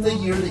 and even the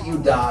year that you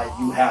die,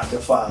 you have to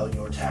file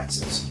your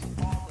taxes.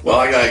 Well,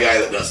 I got a guy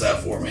that does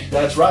that for me.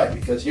 That's right,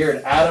 because here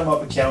at Adam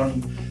Up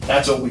Accounting,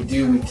 that's what we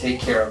do. We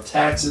take care of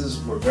taxes.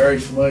 We're very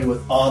familiar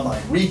with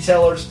online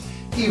retailers.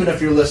 Even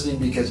if you're listening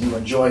because you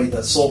enjoy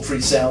the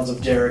sultry sounds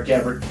of Derek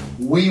Everett,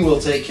 we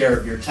will take care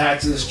of your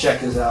taxes.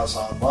 Check us out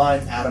online,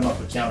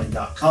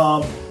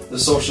 adamupaccounting.com. The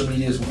social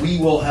medias, we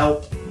will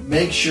help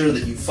make sure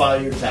that you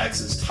file your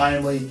taxes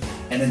timely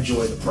and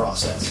enjoy the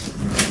process.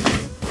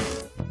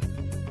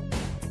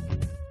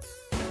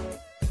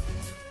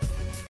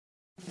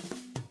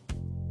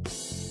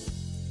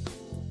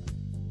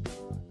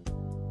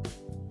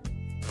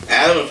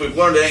 Adam, if we've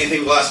learned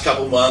anything the last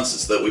couple months,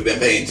 it's that we've been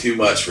paying too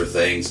much for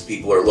things.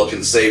 People are looking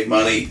to save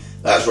money.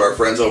 That's where our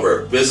friends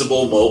over at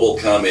Visible Mobile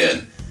come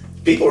in.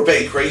 People are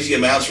paying crazy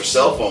amounts for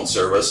cell phone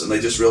service, and they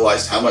just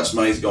realized how much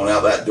money is going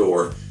out that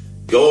door.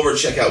 Go over and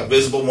check out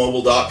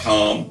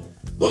visiblemobile.com.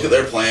 Look at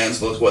their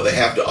plans. Look at what they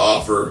have to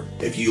offer.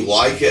 If you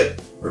like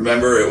it,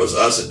 remember it was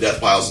us at Death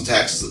Piles and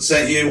Taxes that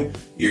sent you.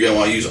 You're going to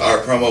want to use our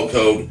promo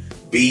code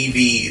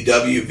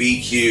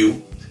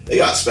BVWVQ. They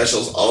got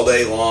specials all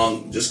day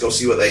long. Just go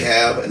see what they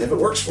have, and if it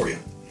works for you.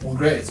 Well,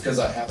 great. It's because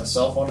I have a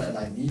cell phone and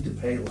I need to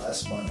pay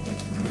less money.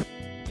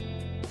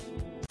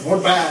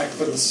 We're back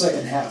for the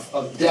second half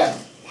of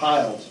Death,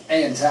 Piles,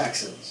 and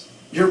Taxes,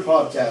 your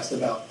podcast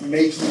about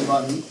making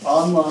money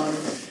online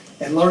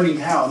and learning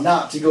how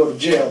not to go to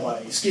jail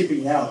by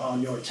skipping out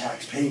on your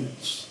tax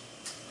payments.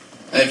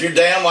 And if you're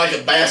down like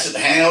a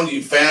basset hound,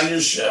 you found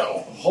your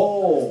show.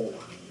 Oh,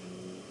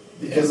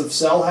 because of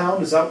Cell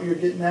Hound, is that what you're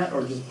getting at,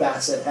 or just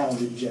Basset Hound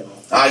in general?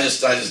 I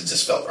just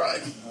felt right.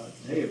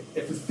 Hey,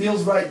 if it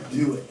feels right,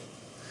 do it.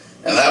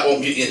 And that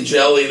won't get you in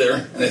jail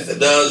either. And if it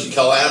does, you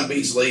call Adam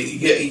Beasley.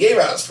 He gave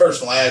out his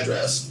personal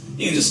address.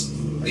 You can just,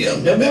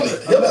 he'll bail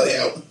you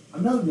out.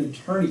 I'm not an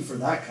attorney for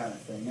that kind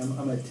of thing.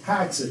 I'm a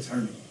tax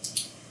attorney.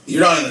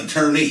 You're not an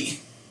attorney.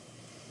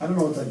 I don't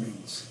know what that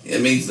means.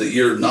 It means that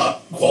you're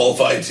not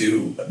qualified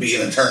to be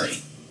an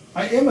attorney.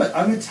 I'm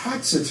a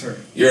tax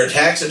attorney. You're a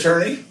tax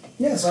attorney?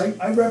 Yes,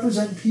 I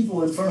represent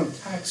people in front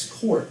of tax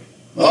court.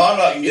 Well, I'm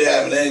not going to get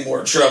Adam in any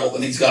more trouble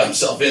than he's got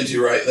himself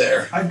into right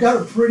there. I've got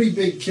a pretty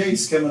big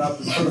case coming up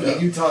in front of the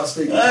Utah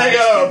State I Tax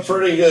got a Commission.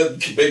 pretty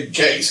good big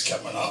case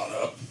coming on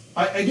up.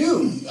 I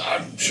do.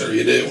 I'm sure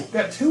you do. I've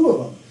got 2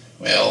 of them.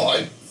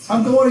 Well,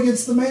 I'm going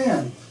against the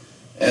man.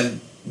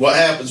 and what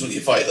happens when you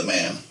fight the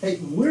man? Hey,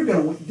 we're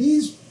going to win.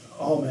 These,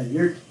 oh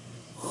man,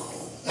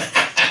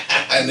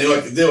 I knew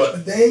I could do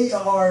it. they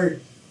are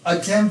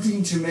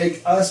attempting to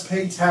make us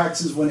pay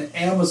taxes when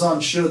Amazon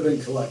should have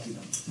been collecting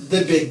them.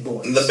 The big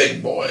boys. The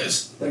big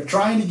boys. They're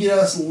trying to get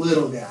us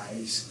little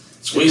guys.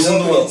 Squeezing to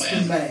the go little against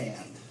man. the man.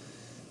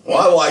 Well,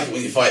 I like it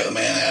when you fight the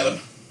man, Adam.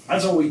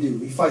 That's what we do.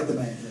 We fight the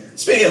man here.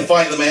 Speaking of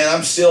fighting the man,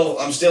 I'm still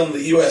in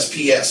the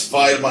USPS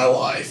fight of my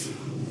life.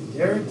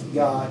 Derek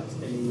got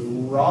a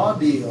raw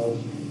deal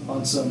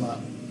on some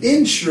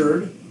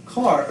insured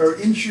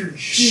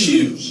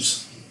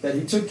shoes that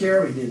he took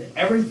care of. He did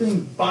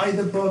everything by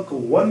the book,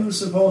 what he was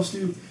supposed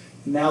to.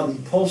 Now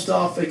the post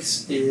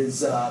office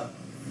is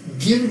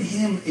giving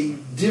him a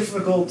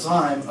difficult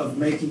time of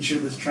making sure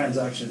this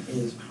transaction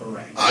is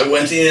correct. I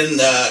went in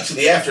to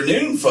the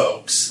afternoon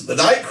folks, the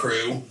night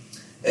crew,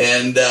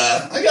 and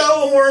I got a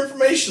little more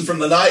information from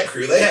the night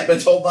crew. They hadn't been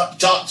told not to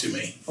talk to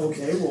me.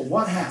 Okay, well,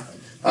 what happened?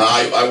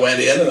 I went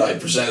in and I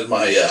presented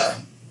my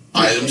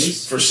items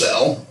case? for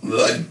sale.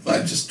 I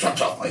just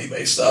dropped off my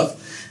eBay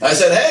stuff. And I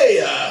said, hey,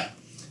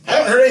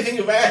 haven't heard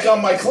anything back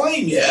on my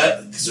claim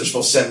yet, because they're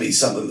supposed to send me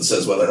something that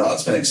says whether or not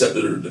it's been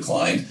accepted or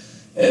declined,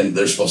 and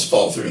they're supposed to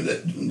follow through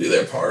and do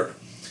their part.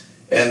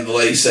 And the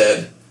lady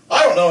said,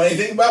 I don't know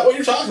anything about what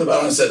you're talking about.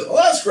 And I said, well,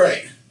 that's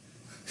great.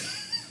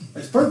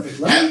 That's perfect.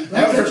 Let me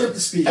catch up to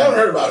speed. Haven't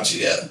heard about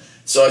you yet.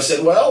 So I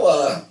said,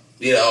 well,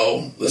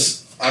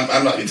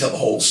 I'm not going to tell the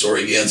whole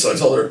story again. So I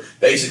told her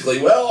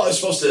basically, well, I was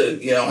supposed to,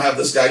 have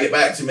this guy get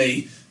back to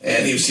me,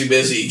 and he was too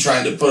busy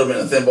trying to put them in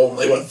a thimble, and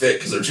they wouldn't fit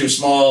because they're too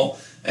small.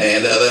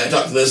 And then I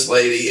talked to this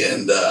lady,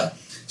 and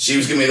she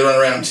was giving me the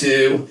runaround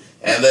too.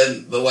 And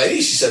then the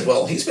lady, she said,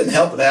 well, he's been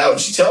helping out, and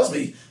she tells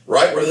me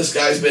right where this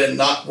guy's been,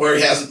 not where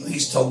he hasn't.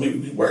 He's told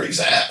me where he's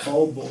at.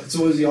 Oh boy!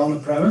 So was he on the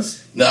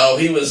premise? No,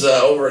 he was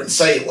over in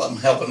Salem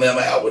helping them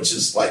out, which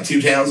is like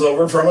 2 towns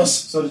over from us.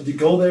 So did you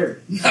go there?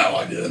 No,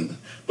 I didn't.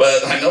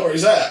 But I know where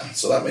he's at,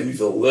 so that made me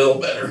feel a little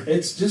better.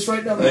 It's just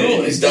right down the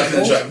road. He's ducking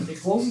and driving.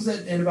 It closes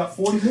in about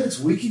 40 minutes.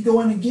 We could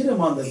go in and get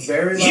him on the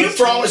very last You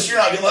promised you're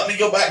not going to let me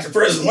go back to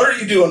prison. What are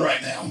you doing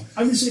right now?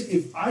 I'm just saying,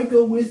 if I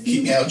go with you,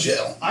 Keep me out of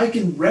jail. I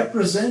can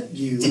represent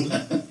you.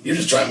 You're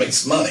just trying to make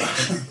some money.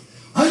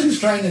 I'm just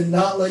trying to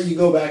not let you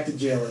go back to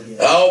jail again.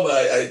 Oh,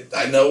 but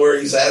I know where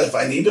he's at if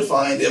I need to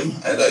find him,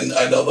 and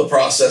I know the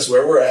process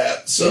where we're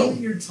at. So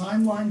isn't your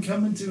timeline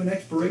coming to an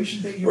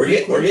expiration date? we're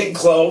getting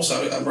close.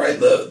 I'm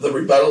writing the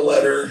rebuttal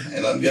letter,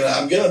 and I'm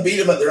gonna beat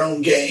them at their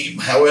own game.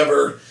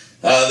 However,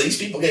 these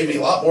people gave me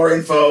a lot more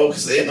info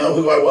because they didn't know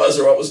who I was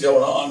or what was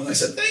going on, and I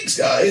said thanks,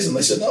 guys, and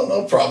they said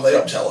no problem. They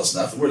don't tell us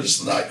nothing. We're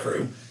just the night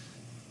crew.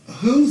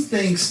 Who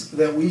thinks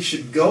that we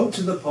should go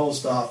to the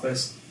post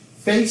office,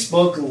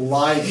 Facebook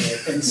Live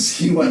it, and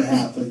see what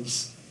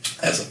happens?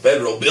 That's a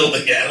federal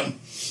building, Adam.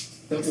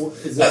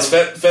 That's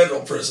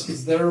federal prison.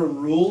 Is there a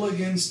rule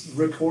against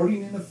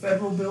recording in a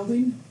federal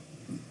building?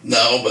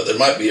 No, but there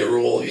might be a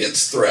rule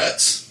against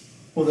threats.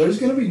 Well, there's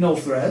going to be no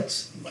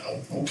threats.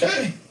 Well,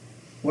 okay.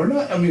 We're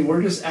not. I mean,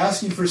 we're just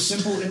asking for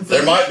simple information.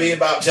 There might be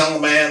about telling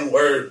a man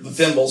where the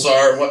thimbles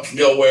are and what can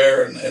go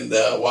where and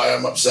why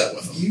I'm upset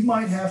with them. You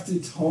might have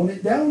to tone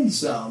it down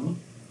some,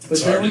 but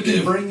It's then hard we to can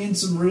do. bring in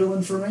some real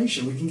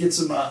information. We can get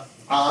some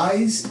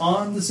eyes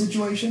on the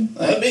situation.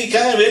 That'd be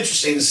kind of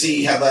interesting to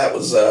see how that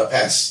was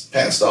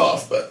passed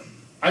off, but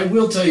I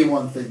will tell you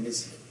one thing: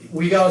 is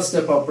we got to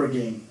step up our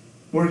game.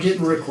 We're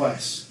getting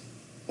requests.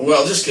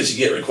 well, just because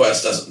you get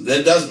requests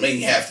doesn't mean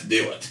you have to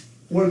do it.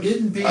 We're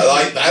getting people.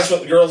 That's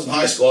what the girls in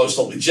high school always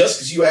told me. Just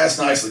because you ask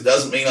nicely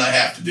doesn't mean I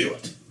have to do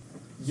it.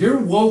 Your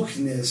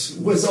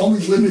wokeness was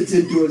only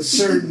limited to a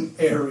certain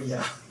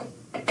area.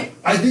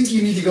 I think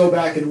you need to go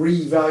back and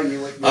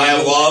reevaluate. I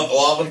have a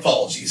lot of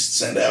apologies to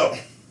send out.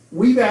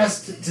 We've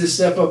asked to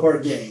step up our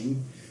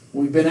game.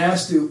 We've been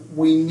asked to.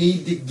 We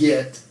need to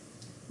get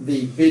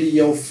the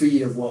video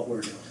feed of what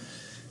we're doing.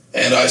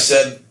 And I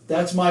said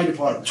That's my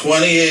department.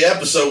 20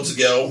 episodes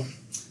ago,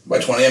 by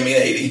 20 I mean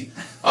 80,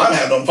 I'm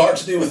having no part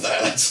to do with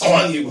that. That's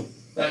on you.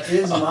 That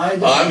is my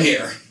department. I'm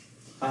here.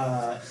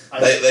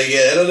 They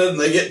get edited and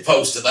they get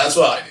posted. That's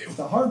what I do.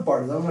 The hard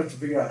part is I'm going to have to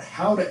figure out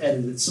how to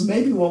edit it. So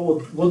maybe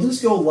we'll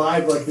just go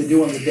live like they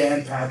do on the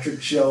Dan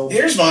Patrick show.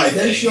 Here's my They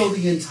thing. show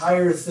the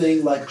entire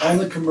thing like on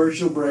the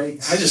commercial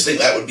breaks. I just think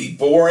that would be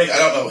boring. I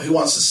don't know who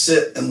wants to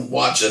sit and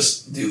watch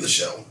us do the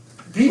show.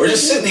 People We're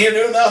just do. sitting here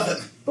doing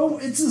nothing.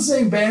 But it's the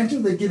same banter.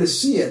 They get to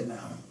see it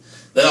now.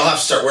 Then I'll have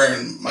to start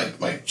wearing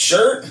my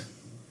shirt.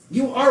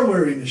 You are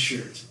wearing a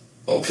shirt.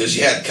 Well, because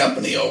you had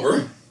company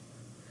over.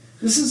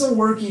 This is a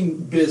working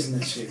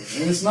business here,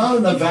 and it's not a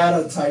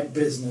Nevada type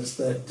business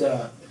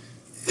that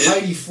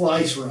Heidi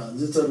Fleiss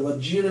runs. It's a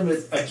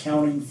legitimate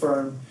accounting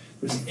firm.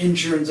 There's an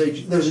insurance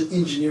agent. There's an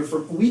engineer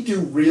firm. We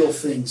do real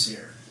things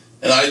here.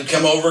 And I'd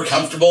come over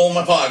comfortable in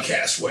my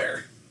podcast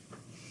wear.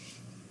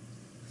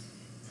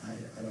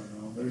 I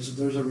don't know.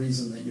 There's a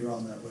reason that you're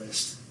on that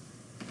list.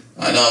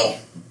 I know.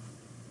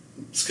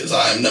 It's because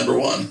I'm number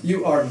one.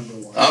 You are number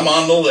one. I'm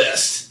on the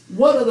list.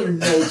 What other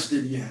notes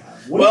did you have?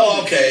 What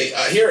Well, did you- okay.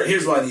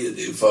 Here's what I need to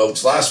do,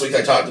 folks. Last week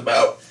I talked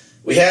about,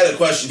 we had a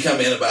question come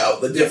in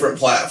about the different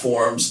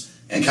platforms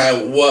and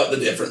kind of what the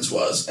difference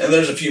was. And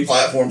there's a few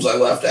platforms I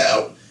left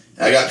out.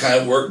 And I got kind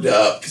of worked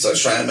up because I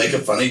was trying to make a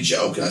funny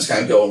joke and I was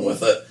kind of going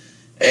with it.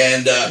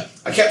 And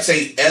I kept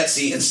saying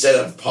Etsy instead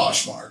of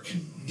Poshmark.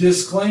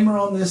 Disclaimer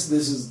on this.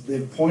 This is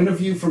the point of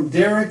view from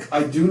Derek.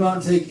 I do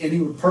not take any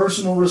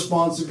personal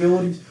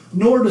responsibilities,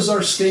 nor does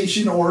our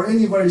station or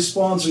any of our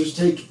sponsors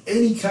take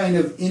any kind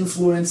of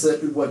influence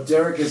that what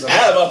Derek is about.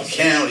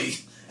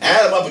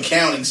 Adam Up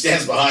Accounting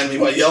stands behind me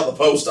when I yell at the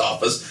post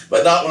office,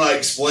 but not when I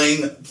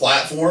explain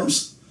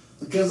platforms.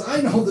 Because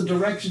I know the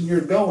direction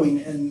you're going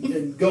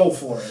and go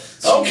for it.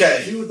 So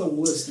Okay. See what the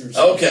listeners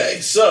Okay,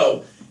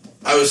 so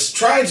I was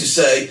trying to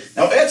say,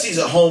 now Etsy's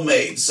a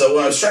homemade, so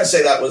when I was trying to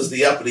say that was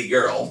the uppity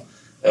girl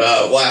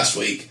last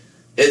week,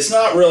 it's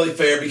not really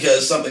fair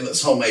because something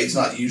that's homemade is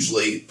not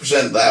usually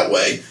presented that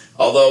way,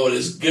 although it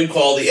is good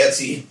quality.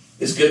 Etsy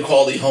is good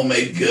quality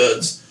homemade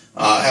goods.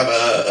 I have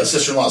a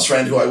sister-in-law's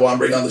friend who I want to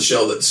bring on the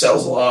show that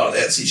sells a lot on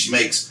Etsy. She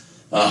makes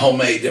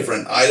homemade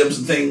different items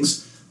and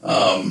things.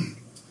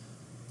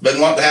 Been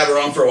wanting to have her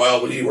on for a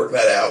while. We need to work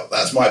that out.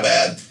 That's my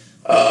bad.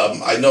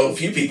 I know a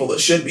few people that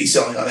should be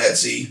selling on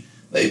Etsy.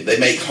 They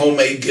make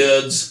homemade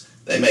goods.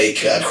 They make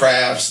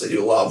crafts. They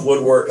do a lot of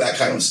woodwork, that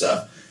kind of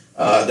stuff.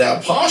 Now,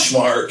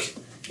 Poshmark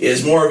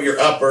is more of your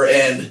upper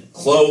end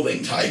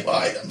clothing type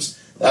items.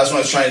 That's what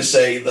I was trying to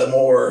say. The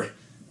more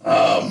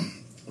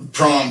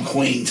prom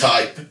queen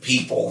type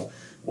people.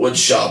 would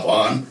shop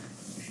on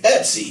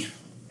Etsy.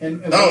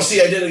 And Oh,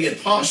 see, I did it again.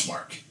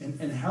 Poshmark.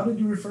 And how did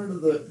you refer to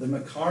the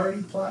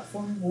Macari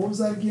platform? What was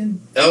that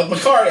again? Oh,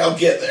 Macari, I'll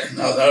get there.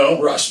 No,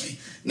 don't rush me.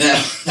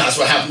 Now, that's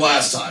what happened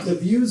last time. The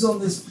views on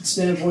this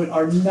standpoint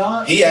are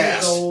not He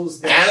asked.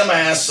 those that Adam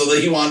asked so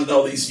that he wanted to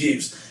know these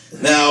views.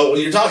 Now,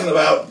 when you're talking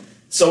about,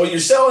 so when you're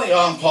selling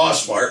on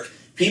Poshmark,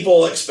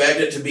 people expect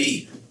it to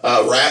be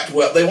wrapped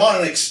well. They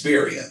want an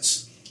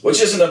experience,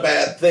 which isn't a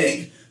bad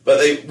thing. But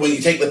when you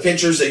take the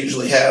pictures, they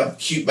usually have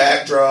cute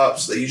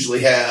backdrops. They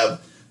usually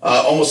have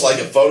almost like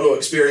a photo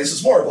experience.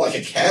 It's more of like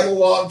a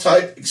catalog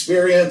type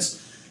experience.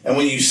 And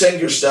when you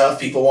send your stuff,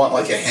 people want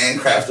like a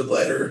handcrafted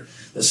letter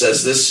that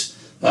says this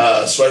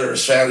sweater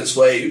has found its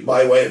way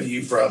by way of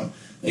you from,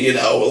 a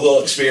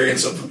little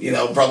experience of,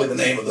 probably the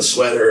name of the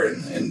sweater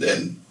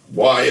and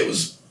why it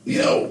was,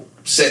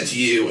 sent to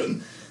you.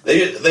 And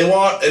they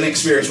want an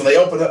experience. When they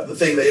open up the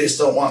thing, they just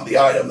don't want the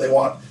item. They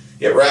want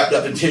it wrapped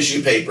up in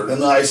tissue paper in a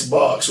nice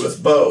box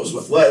with bows,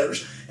 with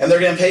letters. And they're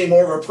going to pay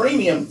more of a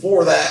premium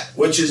for that,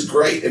 which is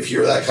great if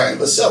you're that kind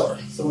of a seller.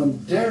 So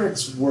in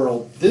Derek's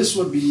world, this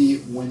would be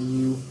when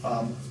you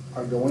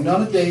are going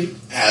on a date.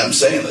 Adam's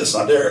saying this,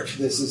 not Derek.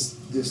 This is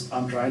just,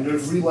 I'm trying to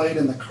relay it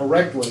in the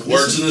correct way.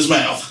 Words in his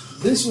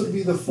mouth. This would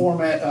be the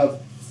format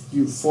of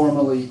you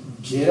formally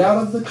get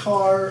out of the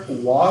car,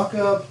 walk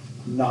up,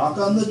 knock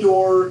on the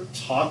door,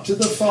 talk to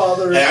the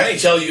father. Hey, I need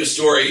to tell you a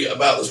story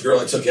about this girl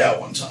I took out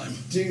one time.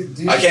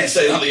 I can't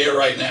say it on the air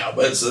right now,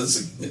 but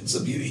it's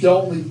a beauty.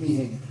 Don't leave me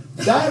hanging.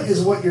 That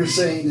is what you're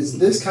saying. Is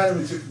this kind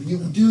of you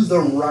do the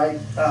right?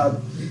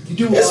 You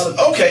do a lot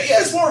of. Okay,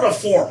 yeah, it's more of a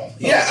formal.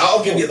 Yeah,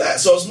 I'll give you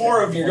that. So it's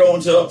more of you're going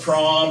to a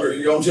prom or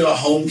you're going to a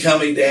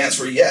homecoming dance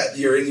where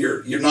you're in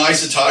your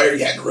nice attire. You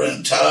got your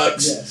rim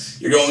tux. Yes.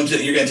 You're going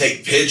to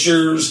take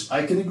pictures.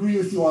 I can agree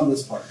with you on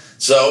this part.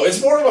 So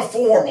it's more of a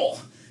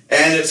formal,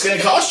 and it's going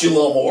to cost you a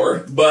little more,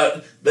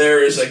 but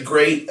there is a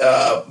great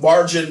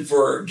margin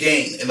for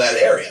gain in that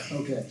area.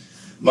 Okay.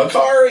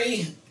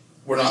 Macari,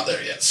 we're not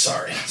there yet.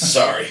 Sorry.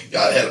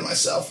 Got ahead of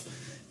myself.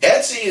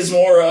 Etsy is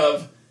more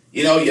of,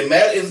 you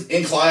met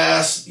in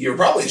class, you're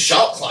probably in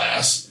shop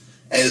class,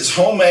 and it's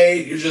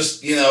homemade, you're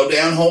just,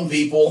 down home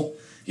people.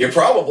 You're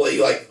probably,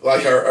 like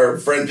our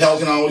friend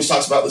Pelican always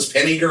talks about this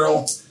penny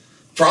girl,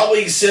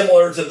 probably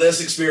similar to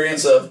this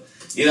experience of,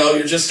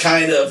 you're just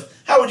kind of,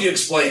 how would you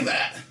explain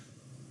that?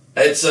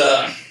 It's,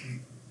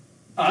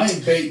 I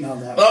ain't baiting on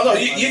that. well, no,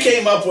 you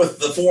came up with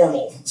the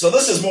formal. So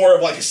this is more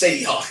of like a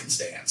Sadie Hawkins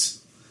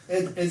dance.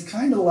 It's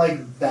kind of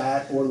like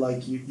that, or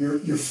like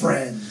your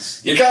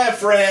friends. You're kind of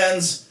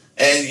friends,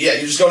 and yeah,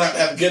 you're just going out to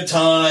have a good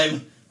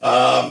time.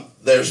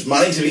 There's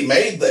money to be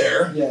made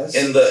there. Yes.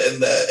 In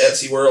the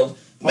Etsy world.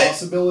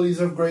 Possibilities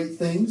of great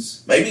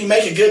things. Maybe you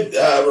make a good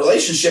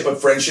relationship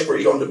of friendship where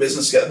you go into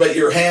business together, but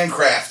you're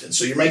handcrafted,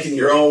 so you're making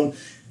your own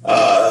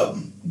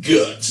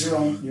goods. Your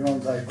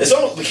own type. It's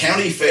almost the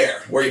county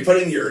fair where you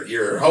put in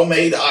your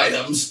homemade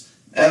items,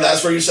 and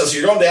that's where you sell. So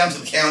you're going down to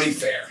the county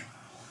fair.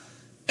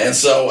 And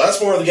so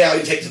that's more of the gal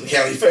you take to the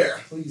county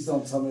fair. Please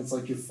don't tell me it's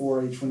like your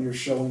 4-H when you're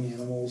showing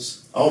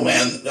animals. Oh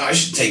man, I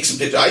should take some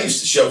pictures. I used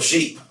to show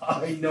sheep.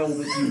 I know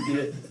that you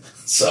did.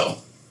 So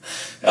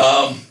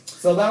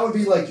that would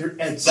be like your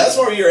Etsy. that's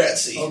more your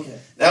Etsy. Okay.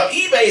 Now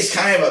eBay's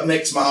kind of a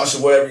mixed mosh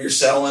of whatever you're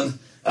selling.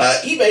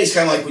 eBay's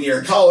kind of like when you're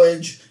in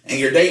college and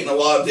you're dating a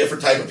lot of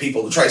different type of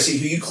people to try to see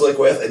who you click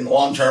with and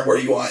long term where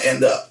you want to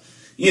end up.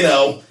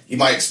 You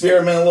might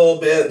experiment a little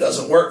bit. It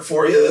doesn't work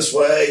for you this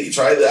way. You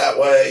try it that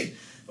way.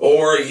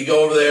 Or you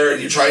go over there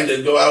and you're trying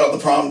to go out on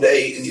the prom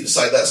date and you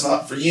decide that's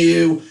not for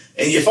you,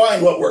 and you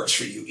find what works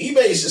for you.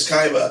 eBay is just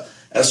kind of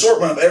an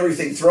assortment of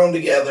everything thrown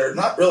together,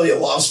 not really a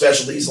lot of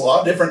specialties, a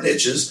lot of different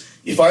niches.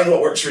 You find what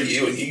works for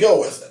you and you go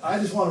with it. I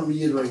just want to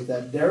reiterate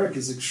that Derek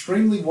is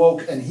extremely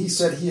woke, and he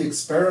said he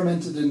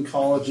experimented in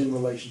college in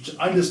relationships.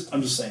 I'm just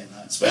saying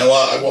that. It's been a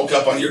lot. I woke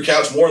up on your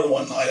couch more than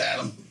one night,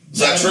 Adam. Is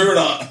that true or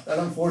not? That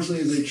unfortunately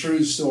is a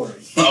true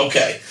story.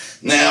 Okay.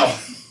 Now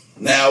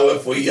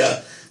if we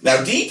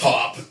now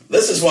Depop,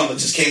 this is one that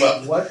just came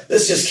up. What?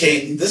 This just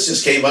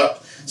came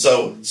up.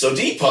 So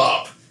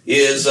Depop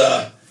is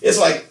it's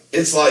like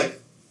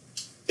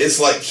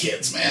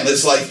kids, man.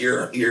 It's like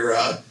your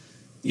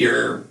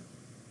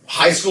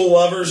high school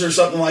lovers or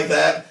something like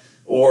that,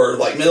 or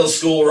like middle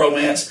school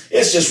romance.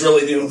 It's just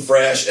really new and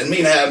fresh. And me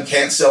and Adam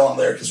can't sell on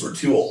there because we're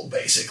too old.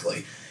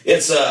 Basically,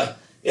 it's a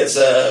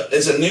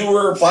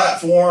newer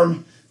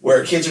platform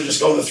where kids are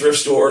just going to thrift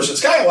stores.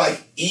 It's kind of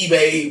like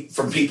eBay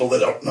from people that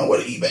don't know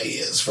what eBay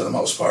is for the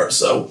most part.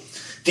 So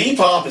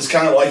Depop is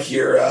kind of like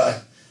your,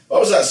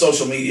 what was that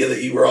social media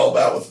that you were all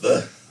about with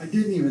the... I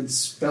didn't even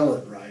spell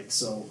it right,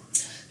 so...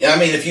 Yeah, I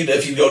mean, if you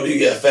go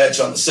do a fetch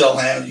on the sell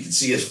hound, you can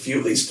see a few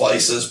of these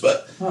places,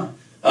 but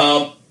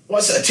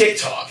what's that?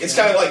 TikTok. It's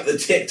kind of like the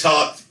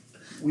TikTok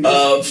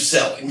of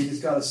selling. We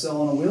just got to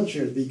sell on a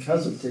wheelchair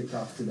because of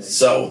TikTok today.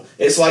 So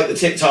it's like the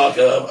TikTok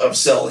of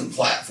selling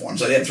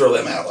platforms. I didn't throw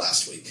them out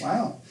last week.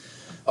 Wow.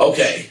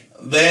 Okay,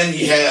 then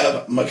you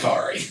have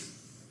Macari.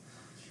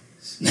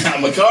 Now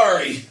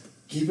Macari,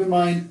 keep in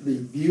mind the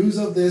views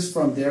of this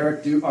from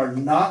Derek are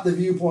not the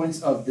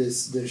viewpoints of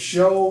this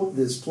show,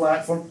 this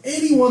platform.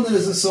 Anyone that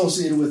is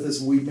associated with this,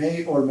 we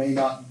may or may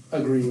not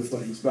agree with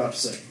what he's about to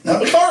say.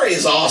 Now, Macari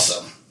is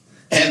awesome,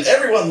 and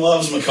everyone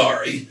loves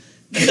Macari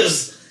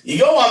because you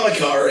go on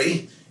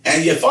Macari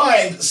and you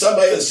find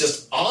somebody that's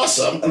just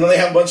awesome, and then they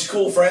have a bunch of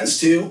cool friends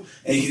too,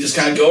 and you can just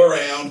kind of go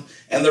around,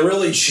 and they're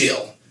really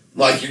chill.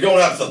 Like, you're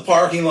going out to the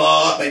parking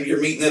lot, maybe you're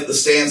meeting at the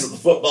stands at the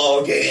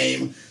football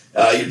game,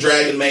 you're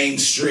dragging Main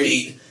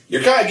Street,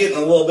 you're kind of getting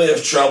in a little bit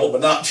of trouble,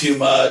 but not too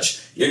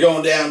much. You're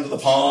going down to the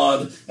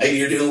pond, maybe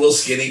you're doing a little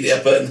skinny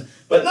dipping,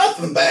 but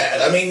nothing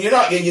bad. I mean, you're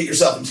not going to get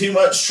yourself in too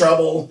much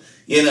trouble.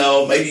 You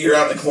know, maybe you're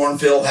out in the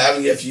cornfield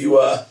having a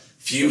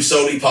few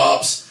sody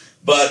pops,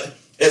 but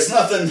it's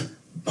nothing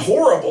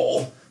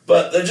horrible.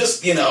 But they're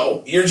just,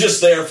 you're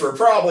just there for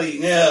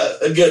probably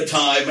a good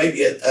time,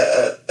 maybe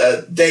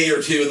a day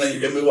or two, and then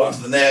you're going to move on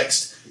to the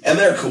next, and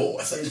they're cool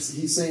with it.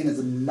 He's saying it's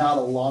not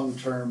a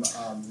long-term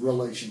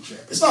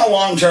relationship. It's not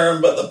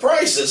long-term, but the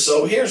prices,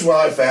 so here's what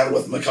I found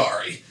with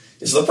Macari,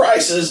 is the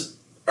prices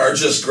are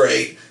just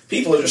great.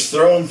 People are just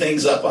throwing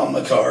things up on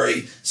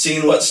Macari,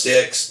 seeing what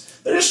sticks.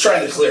 They're just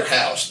trying to clear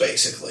house,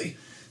 basically.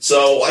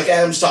 So, like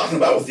Adam's talking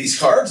about with these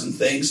cards and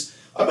things,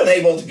 I've been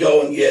able to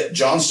go and get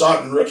John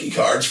Stockton rookie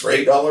cards for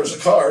 $8 a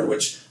card,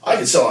 which I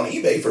could sell on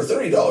eBay for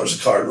 $30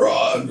 a card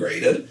raw,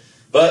 ungraded.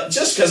 But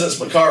just because it's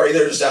Macari,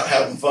 they're just out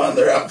having fun.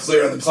 They're out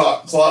clearing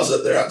the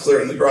closet. They're out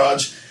clearing the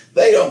garage.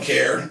 They don't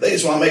care. They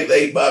just want to make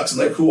the $8 and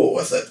they're cool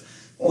with it.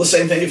 Well, the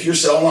same thing if you're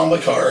selling on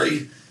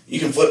Macari. You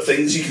can flip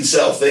things. You can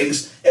sell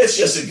things. It's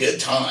just a good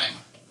time.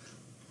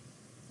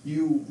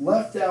 You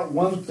left out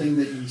one thing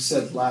that you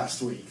said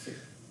last week.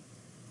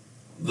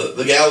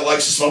 The gal that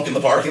likes to smoke in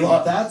the parking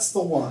lot? That's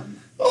the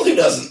one. Well, who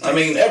doesn't? I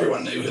mean,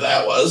 everyone knew who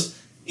that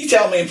was. You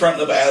tell me in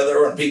front of Nevada there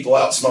weren't people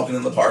out smoking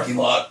in the parking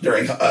lot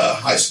during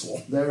high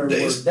school There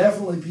days. were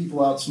definitely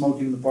people out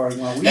smoking in the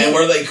parking lot.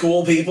 Were they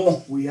cool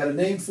people? We had a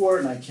name for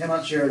it, and I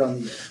cannot share it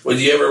on the air. Would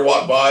you ever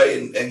walk by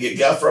and get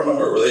guff from them,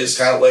 or were they just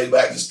kind of laid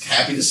back, just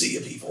happy to see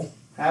you people?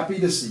 Happy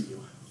to see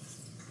you.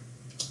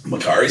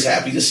 Macari's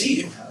happy to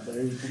see you.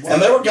 There you go.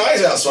 And there were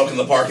guys out smoking in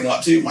the parking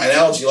lot, too. My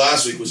analogy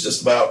last week was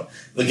just about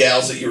the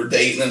gals that you were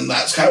dating, and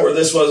that's kind of where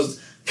this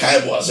was,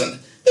 kind of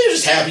wasn't. They're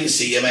just happy to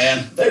see you,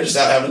 man. They're just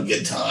out having a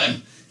good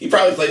time. You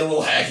probably played a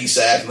little hacky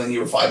sack, and then you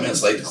were 5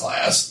 minutes late to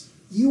class.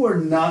 You are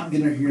not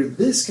going to hear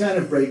this kind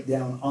of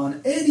breakdown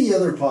on any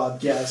other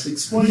podcast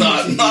explaining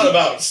Not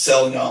about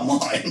selling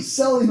online.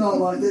 selling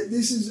online.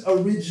 This is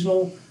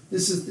original.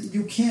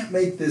 You can't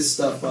make this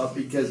stuff up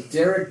because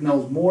Derek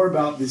knows more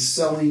about this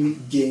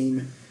selling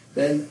game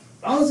than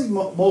honestly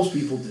most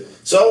people do.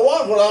 So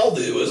what I'll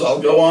do is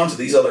I'll go on to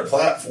these other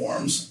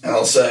platforms and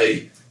I'll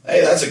say,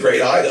 hey, that's a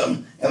great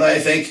item. And then I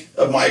think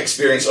of my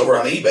experience over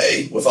on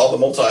eBay with all the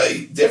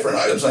multi-different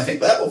items. And I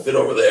think that will fit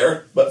over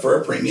there, but for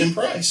a premium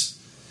price.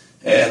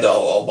 And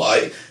I'll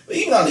buy. But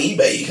even on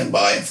eBay, you can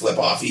buy and flip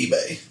off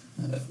eBay.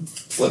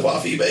 Flip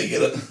off eBay,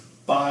 get it?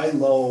 Buy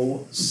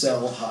low,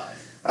 sell high.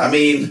 I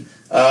mean,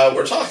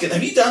 we're talking,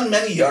 have you done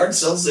many yard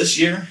sales this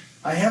year?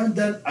 I haven't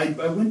done. I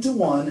went to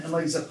one, and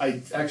like I said,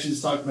 I actually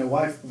just talked to my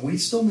wife. We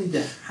still need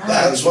to have.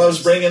 That's what I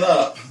was bringing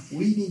up.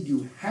 We need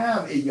to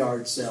have a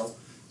yard sale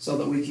so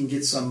that we can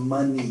get some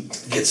money.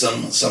 Get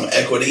some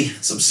equity,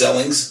 some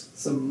sellings.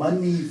 Some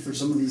money for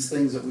some of these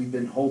things that we've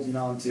been holding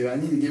on to. I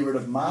need to get rid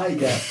of my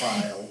debt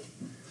pile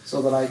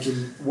so that I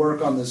can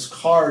work on this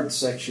card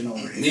section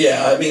over here.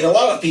 Yeah, I mean, a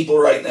lot of people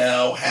right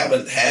now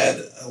haven't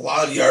had a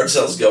lot of yard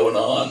sales going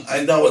on.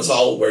 I know it's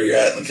all where you're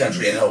at in the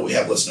country. I know we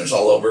have listeners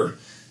all over.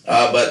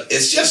 But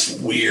it's just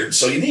weird.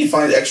 So you need to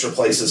find extra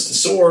places to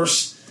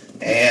source.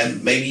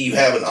 And maybe you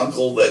have an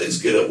uncle that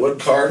is good at wood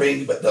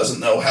carving but doesn't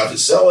know how to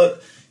sell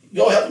it.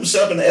 Go help him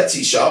set up an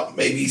Etsy shop.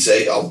 Maybe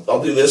say,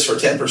 I'll do this for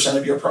 10%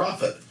 of your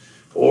profit.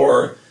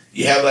 Or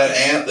you have that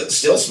aunt that's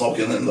still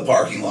smoking in the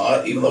parking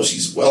lot, even though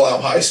she's well out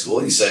of high school,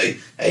 and you say,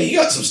 hey, you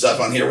got some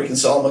stuff on here we can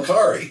sell on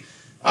Macari.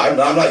 I'm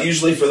not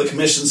usually for the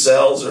commission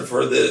sales or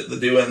for the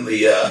doing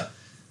the,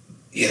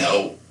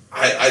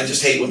 I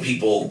just hate when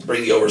people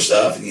bring you over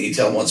stuff and you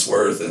tell them what's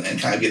worth and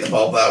kind of get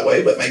involved that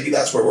way, but maybe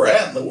that's where we're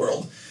at in the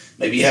world.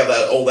 Maybe you have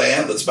that old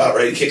aunt that's about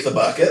ready to kick the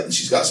bucket and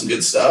she's got some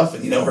good stuff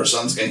and her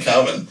son's going to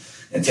come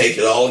and take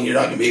it all and you're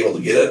not going to be able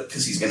to get it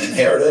because he's going to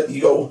inherit it. And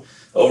you go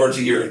over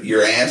to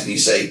your aunt and you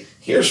say,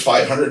 here's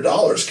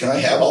 $500. Can I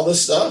have all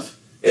this stuff?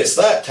 It's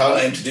that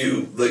time to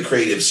do the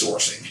creative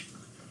sourcing.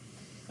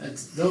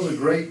 Those are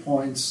great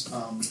points.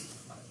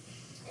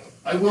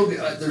 I will be.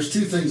 There's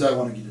two things I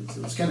want to get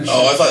into. It's kind of.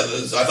 Oh, I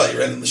thought you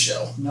were ending the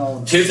show.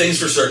 No. Two things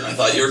for certain. I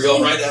thought you were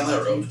going right down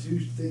that road. Two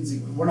things.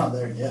 We're not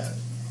there yet.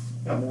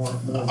 Got more.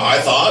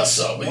 I thought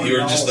so, but you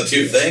were just the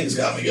two things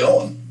got me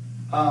going.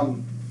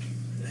 The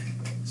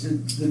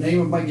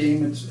name of my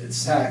game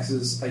it's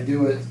taxes. I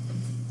do it.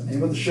 The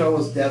name of the show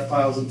is Death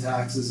Piles and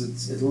Taxes.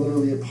 It's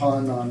literally a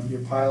pun on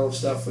your pile of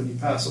stuff when you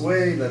pass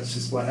away. That's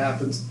just what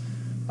happens.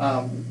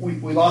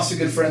 We lost a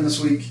good friend this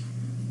week.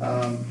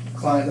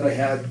 Client that I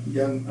had,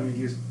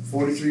 he was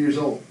 43 years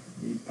old.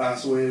 He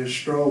passed away of a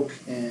stroke,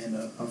 and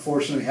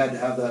unfortunately had to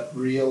have that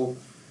real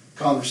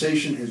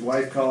conversation. His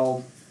wife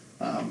called,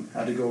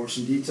 had to go over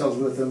some details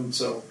with him.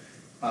 So,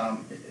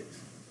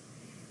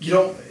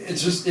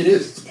 it's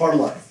a part of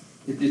life.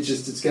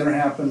 It's going to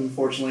happen.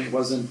 Fortunately, it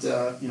wasn't,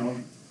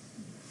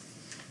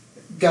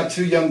 got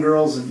 2 young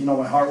girls, and,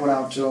 my heart went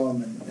out to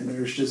them, and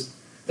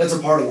that's a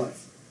part of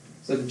life.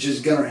 So it's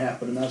just going to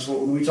happen, and that's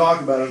what, when we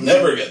talk about it.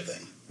 Never a good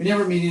thing. We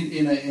never mean it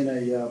in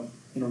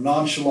a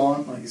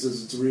nonchalant, like he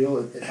says, it's real.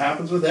 It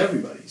happens with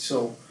everybody.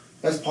 So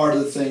that's part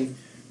of the thing.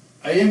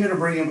 I am going to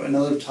bring up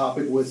another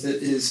topic with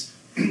it is,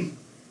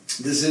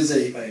 this is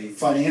a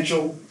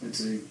financial, it's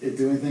a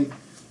doing thing.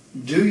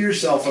 Do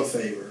yourself a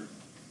favor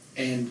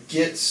and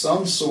get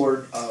some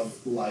sort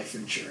of life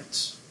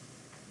insurance.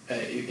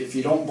 If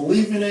you don't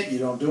believe in it, you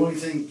don't do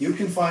anything, you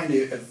can find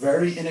a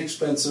very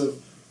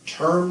inexpensive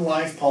term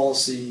life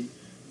policy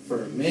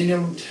for a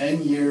minimum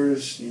 10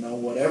 years,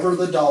 whatever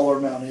the dollar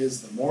amount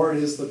is, the more it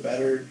is, the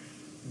better.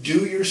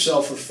 Do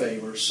yourself a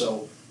favor.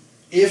 So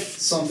if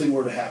something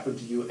were to happen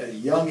to you at a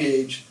young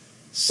age,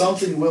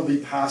 something will be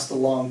passed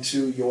along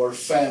to your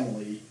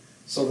family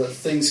so that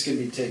things can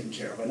be taken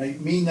care of. And I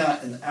mean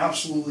that in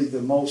absolutely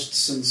the most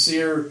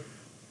sincere.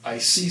 I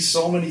see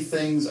so many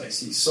things, I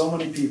see so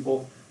many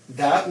people.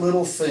 That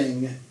little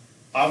thing,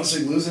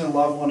 obviously losing a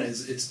loved one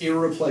it's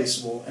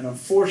irreplaceable, and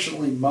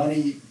unfortunately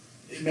money,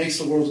 it makes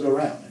the world go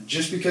round. And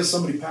just because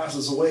somebody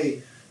passes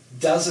away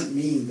doesn't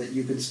mean that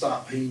you can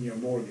stop paying your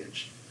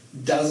mortgage.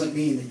 Doesn't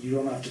mean that you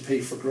don't have to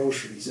pay for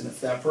groceries. And if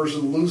that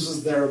person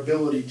loses their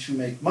ability to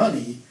make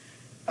money,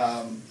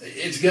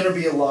 it's going to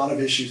be a lot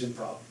of issues and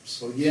problems.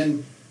 So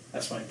again,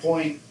 that's my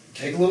point.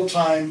 Take a little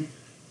time,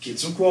 get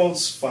some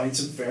quotes, find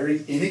some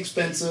very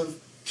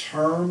inexpensive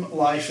term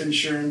life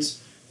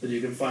insurance that you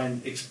can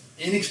find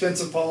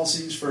inexpensive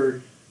policies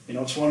for,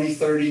 $20,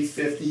 $30,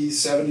 $50,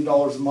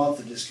 $70 a month.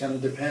 It just kind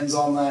of depends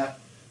on that.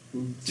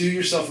 Do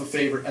yourself a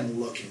favor and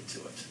look into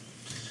it.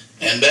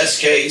 And best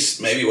case,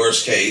 maybe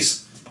worst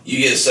case, you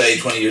get to say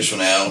 20 years from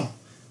now,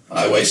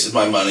 I wasted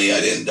my money,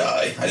 I didn't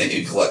die. I didn't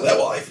even collect that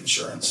life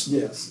insurance.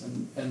 Yes,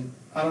 and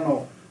I don't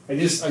know.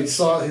 I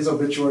saw his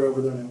obituary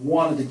over there and I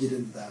wanted to get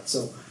into that.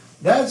 So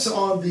that's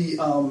on the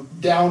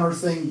downer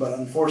thing, but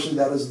unfortunately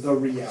that is the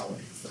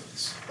reality of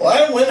things. Well,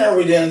 Adam, when are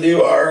we going to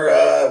do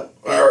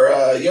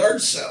our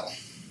yard sale?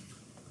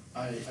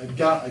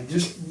 I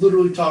just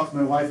literally talked to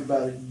my wife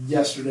about it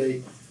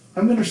yesterday.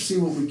 I'm going to see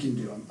what we can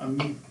do.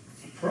 I'm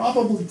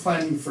probably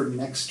planning for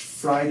next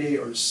Friday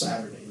or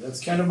Saturday.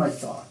 That's kind of my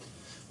thought.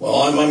 Well,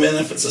 I'm in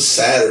if it's a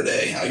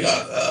Saturday. I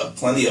got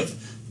plenty of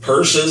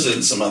purses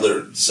and some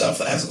other stuff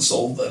that hasn't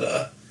sold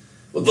that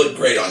would look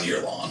great on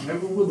your lawn.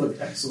 It would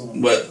look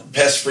excellent. But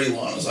pest-free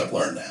lawn, as I've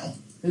learned now.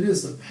 It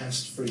is the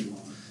pest-free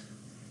lawn.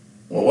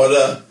 Well,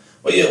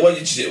 what you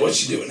do?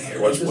 What you doing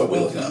here? What we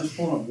looking at? Just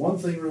hold on one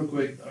thing real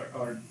quick.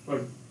 Our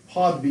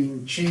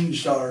Podbean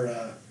changed our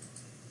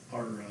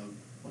what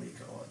do you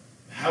call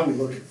it? How we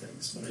look at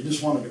things. But I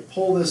just wanted to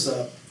pull this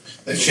up.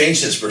 They've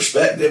changed his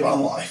perspective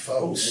on life,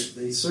 folks.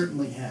 They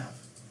certainly have.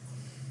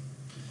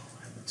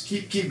 Let's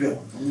keep going.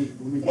 Let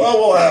me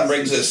Well, that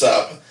brings this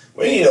up.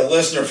 We need a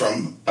listener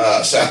from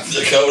South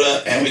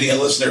Dakota, and we need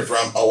a listener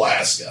from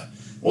Alaska.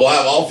 We'll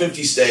have all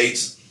 50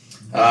 states.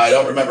 I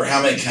don't remember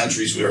how many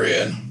countries we were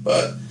in,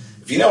 but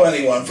if you know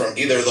anyone from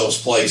either of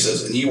those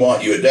places and you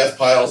want you a Death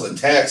Piles and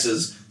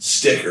Taxes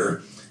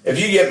sticker, if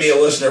you get me a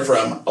listener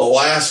from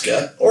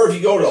Alaska, or if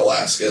you go to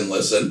Alaska and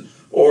listen,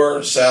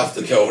 or South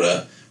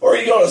Dakota, or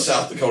you go to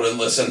South Dakota and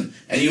listen,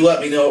 and you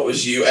let me know it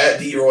was you at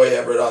DRoy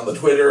Everett on the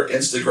Twitter,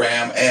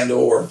 Instagram, and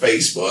or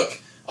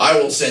Facebook, I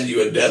will send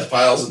you a Death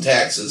Piles and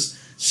Taxes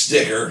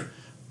sticker.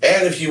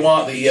 And if you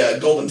want the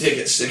golden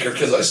ticket sticker,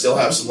 because I still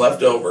have some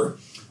left over,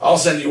 I'll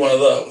send you one of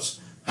those.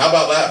 How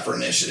about that for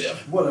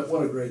initiative? What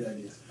a great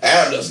idea.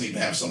 Adam doesn't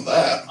even have some of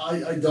that.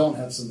 I don't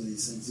have some of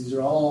these things. These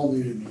are all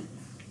new to me.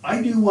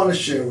 I do want to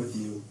share with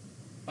you,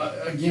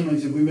 again, like I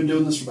said, we've been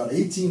doing this for about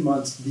 18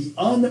 months, the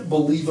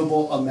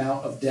unbelievable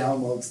amount of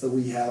downloads that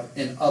we have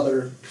in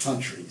other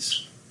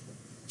countries.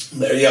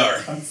 There you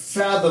are. I'm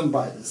fathomed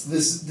by this.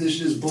 This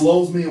just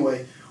blows me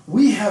away.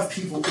 We have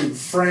people in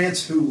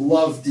France who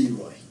love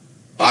DRoy.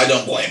 I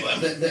don't blame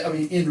them. I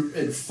mean,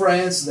 in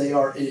France, they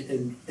are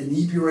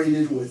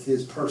inebriated with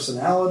his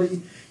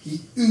personality.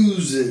 He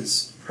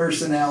oozes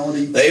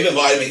personality. They've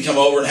invited me to come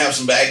over and have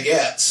some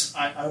baguettes.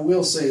 I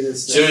will say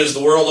this. As soon as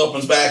the world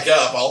opens back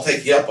up, I'll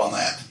take you up on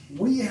that.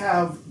 We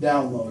have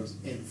downloads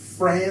in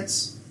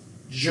France,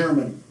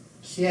 Germany,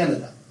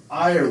 Canada,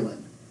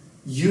 Ireland,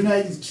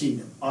 United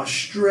Kingdom,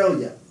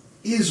 Australia,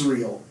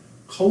 Israel,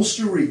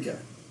 Costa Rica,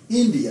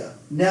 India,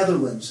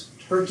 Netherlands,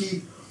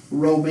 Turkey,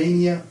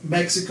 Romania,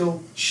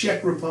 Mexico,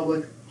 Czech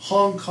Republic,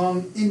 Hong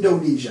Kong,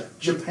 Indonesia,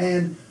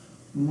 Japan,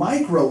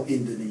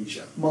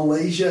 Micro-Indonesia,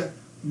 Malaysia,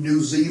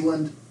 New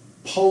Zealand,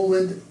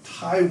 Poland,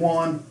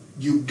 Taiwan,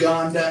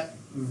 Uganda,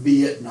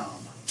 Vietnam.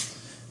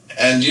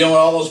 And do you know what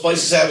all those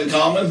places have in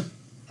common?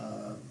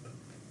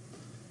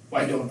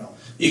 I don't know.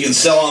 You can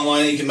sell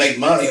online and you can make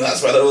money, and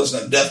that's why they're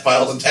listening to death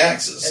piles and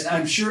taxes. And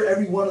I'm sure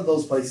every one of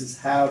those places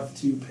have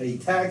to pay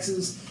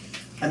taxes.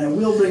 And I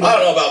will bring. I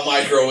don't know about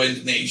Micro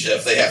Indonesia,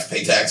 if they have to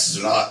pay taxes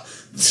or not.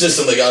 The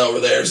system they got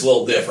over there is a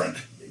little different.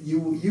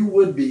 You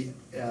would be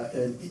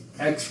an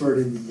expert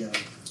in the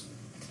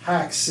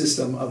tax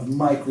system of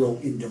Micro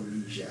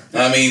Indonesia.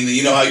 I mean,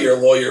 you know how you're a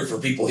lawyer for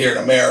people here in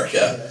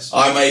America. Yes.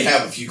 I may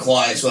have a few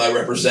clients when I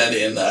represent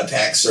in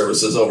tax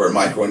services over in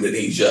Micro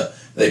Indonesia.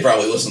 They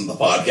probably listen to the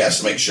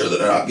podcast to make sure that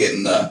they're not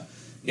getting, the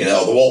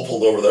wool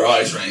pulled over their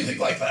eyes or anything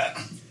like that.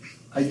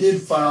 I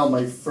did file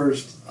my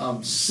first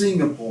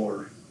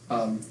Singapore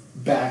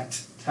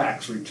backed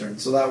tax return,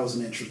 so that was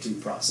an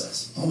interesting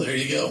process. Oh, there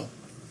you go.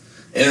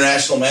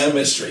 International man of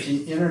mystery.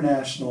 The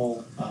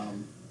international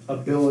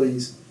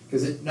abilities,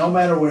 because no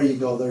matter where you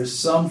go, there's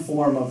some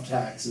form of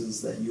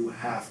taxes that you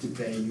have to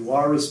pay. You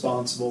are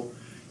responsible.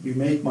 You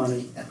make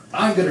money. And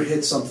I'm going to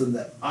hit something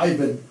that I've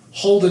been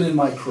holding in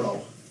my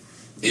crow.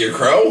 Your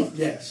crow?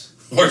 Yes.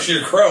 Where's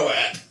your crow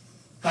at?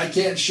 I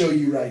can't show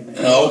you right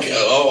now. Okay.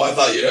 Oh, I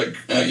thought you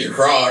had your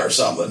craw or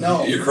something.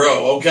 No. Your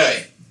crow.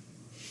 Okay.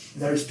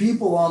 There's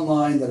people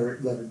online that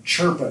are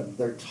chirping.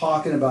 They're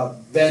talking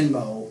about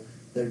Venmo.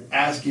 They're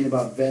asking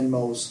about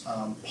Venmo's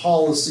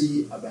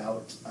policy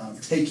about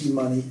taking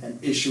money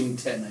and issuing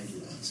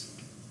 1099s.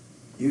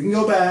 You can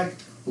go back,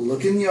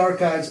 look in the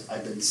archives.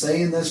 I've been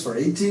saying this for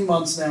 18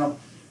 months now.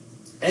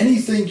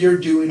 Anything you're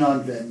doing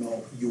on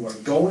Venmo, you are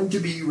going to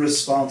be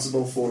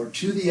responsible for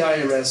to the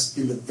IRS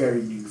in the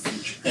very near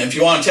future. And if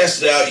you want to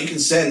test it out, you can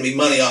send me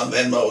money on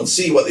Venmo and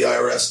see what the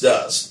IRS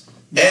does.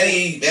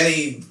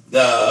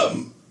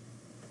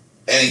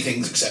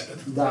 Anything's accepted.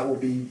 That will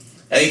be.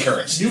 Any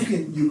currency.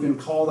 You can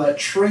call that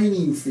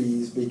training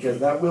fees because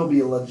that will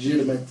be a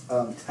legitimate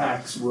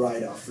tax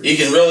write-off for you. You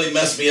can really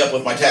mess me up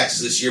with my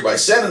taxes this year by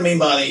sending me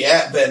money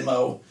at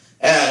Venmo,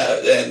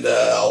 and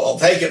I'll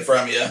take it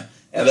from you.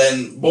 And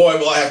then, boy,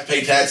 will I have to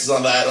pay taxes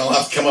on that, and I'll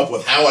have to come up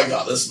with how I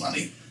got this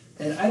money.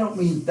 And I don't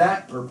mean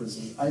that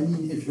purposely. I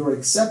mean if you're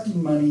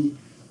accepting money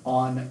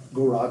on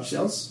garage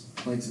sales,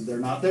 like I said, they're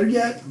not there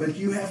yet, but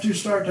you have to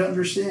start to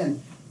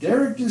understand.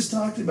 Derek just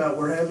talked about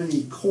we're having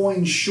a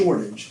coin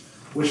shortage,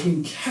 which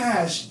means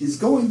cash is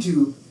going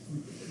to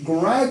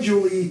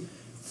gradually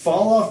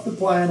fall off the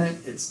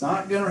planet. It's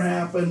not going to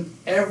happen.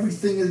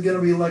 Everything is going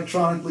to be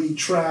electronically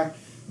tracked.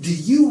 Do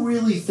you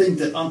really think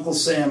that Uncle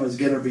Sam is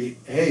going to be,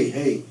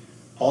 hey,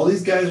 all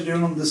these guys are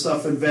doing this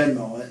stuff in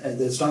Venmo,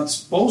 and it's not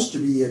supposed to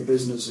be a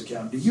business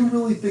account. Do you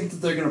really think that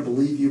they're going to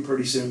believe you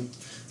pretty soon?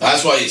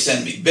 That's why you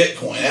send me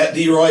Bitcoin at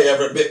DRoy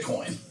Everett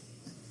Bitcoin.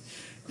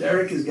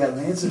 Derek has got an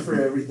answer for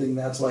everything.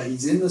 That's why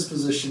he's in this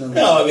position.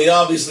 No, I mean,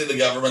 obviously the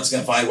government's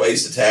going to find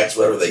ways to tax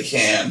whatever they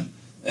can.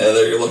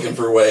 They're looking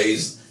for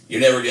ways.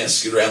 You're never going to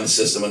scoot around the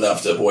system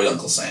enough to avoid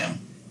Uncle Sam.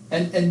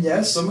 And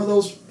yes, some of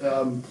those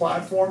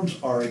platforms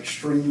are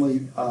extremely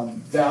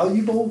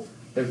valuable.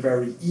 They're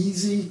very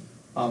easy.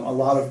 A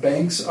lot of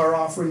banks are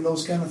offering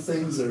those kind of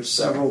things. There's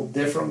several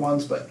different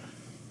ones. But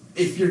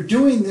if you're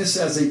doing this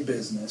as a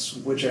business,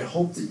 which I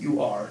hope that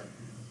you are,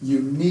 you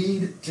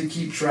need to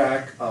keep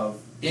track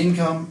of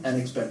income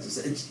and expenses.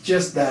 It's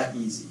just that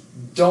easy.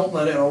 Don't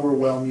let it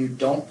overwhelm you.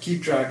 Don't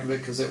keep track of it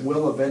because it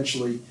will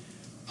eventually,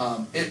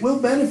 it will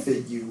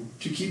benefit you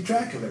to keep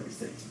track of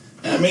everything.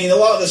 I mean, a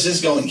lot of this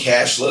is going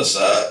cashless,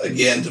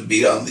 again, to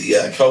beat on the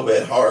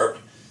COVID harp.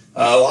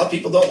 A lot of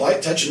people don't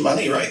like touching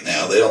money right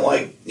now. They don't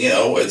like,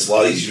 it's a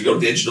lot easier to go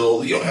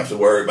digital. You don't have to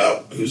worry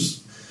about who's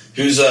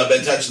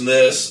been touching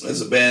this. Has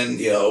it been,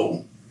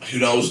 who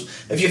knows?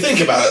 If you think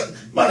about it,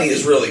 money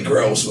is really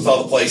gross with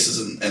all the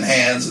places and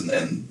hands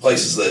and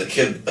places that it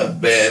could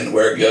have been,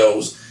 where it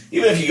goes.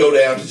 Even if you go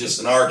down to just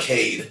an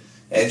arcade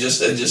and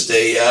just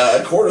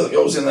a quarter that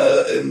goes in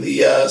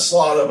the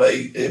slot of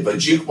a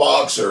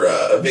jukebox or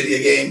a video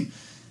game,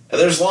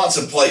 there's lots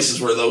of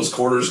places where those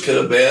quarters could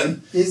have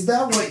been. Is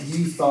that what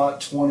you thought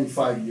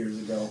 25 years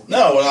ago?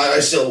 No, I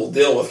still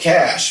deal with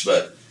cash,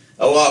 but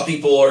a lot of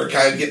people are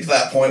kind of getting to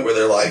that point where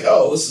they're like,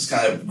 oh, this is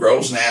kind of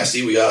gross,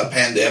 nasty. We got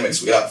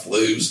pandemics, we got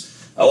flus.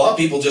 A lot of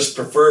people just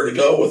prefer to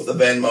go with the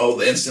Venmo,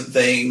 the instant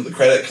thing, the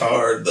credit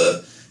card.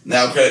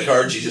 Now credit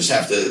cards, you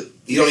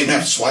don't even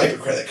have to swipe a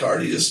credit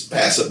card. You just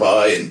pass it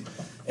by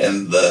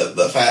and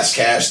the fast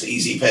cash, the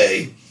easy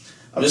pay.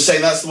 I'm just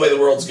saying that's the way the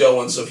world's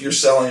going. So if you're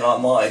selling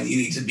online, you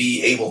need to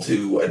be able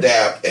to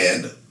adapt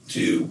and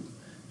to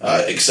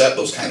accept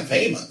those kind of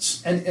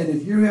payments. And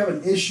if you have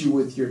an issue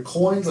with your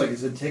coins, like I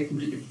said,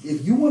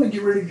 if you want to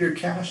get rid of your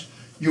cash,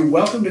 you're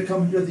welcome to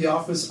come here to the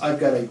office. I've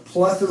got a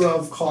plethora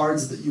of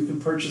cards that you can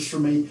purchase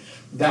from me.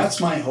 That's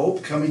my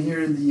hope coming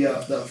here in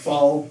the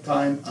fall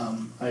time.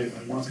 I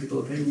want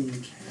people to pay me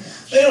in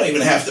cash. They don't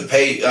even have to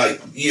pay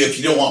you if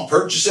you don't want to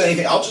purchase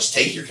anything. I'll just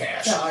take your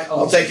cash. Yeah,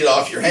 I'll take it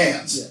off your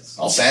hands. Yes.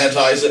 I'll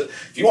sanitize it.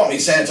 If you want me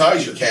to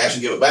sanitize your cash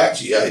and give it back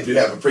to you, I do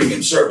have a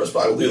premium service,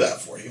 but I will do that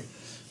for you.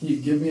 You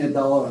give me $1,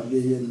 I'll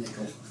give you a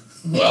nickel.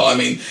 Well, I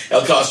mean,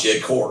 it'll cost you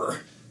a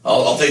quarter.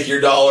 I'll take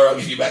your $1, I'll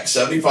give you back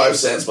 75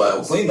 cents, but I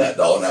will clean that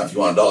 $1. Now, if you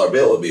want a $1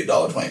 bill, it'll be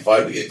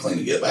 $1.25 to get clean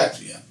and get it back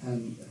to you.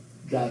 And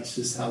that's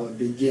just how it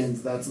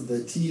begins. That's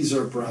the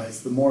teaser price.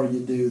 The more you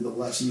do, the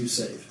less you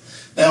save.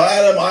 Now,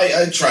 Adam,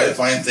 I try to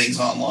find things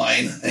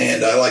online,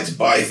 and I like to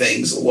buy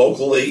things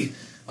locally.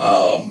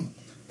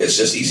 It's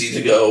just easy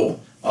to go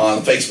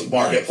on Facebook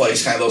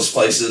Marketplace, kind of those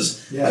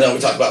places. Yeah. I know we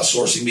talk about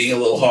sourcing being a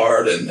little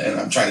hard, and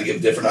I'm trying to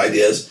give different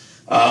ideas.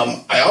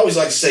 I always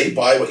like to say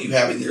buy what you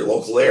have in your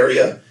local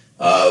area.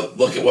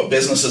 Look at what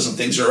businesses and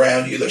things are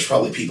around you. There's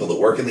probably people that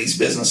work in these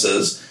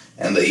businesses,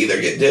 and they either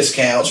get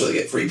discounts or they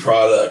get free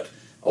product.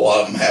 A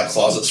lot of them have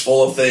closets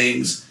full of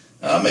things.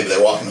 Maybe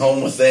they're walking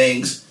home with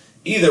things.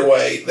 Either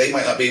way, they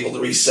might not be able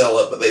to resell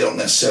it, but they don't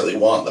necessarily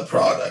want the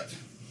product.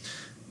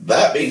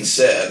 That being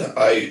said,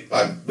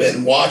 I've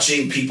been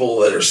watching people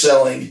that are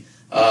selling,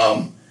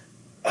 how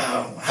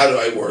do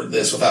I word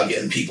this without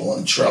getting people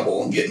in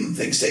trouble and getting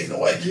things taken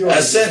away?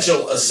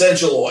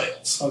 Essential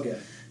oils. Okay.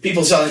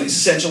 People selling these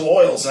essential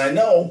oils, and I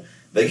know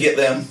they get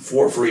them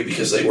for free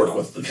because they work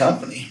with the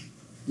company.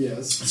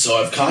 Yes. So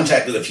I've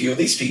contacted a few of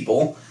these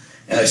people,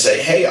 and I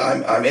say, hey,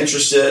 I'm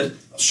interested,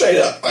 straight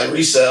up, I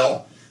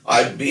resell.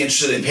 I'd be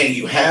interested in paying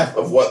you half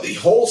of what the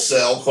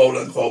wholesale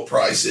quote-unquote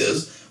price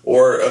is,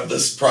 or of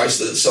this price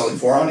that it's selling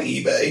for on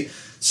eBay.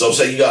 So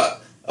say you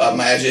got a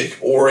magic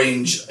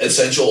orange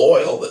essential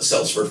oil that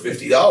sells for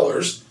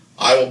 $50.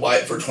 I will buy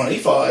it for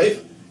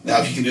 $25.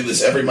 Now, if you can do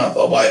this every month,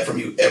 I'll buy it from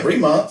you every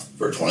month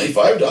for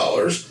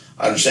 $25.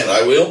 I understand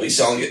I will be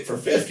selling it for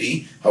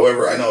 $50.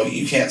 However, I know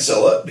you can't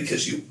sell it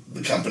because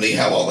the company,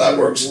 how all that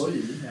works,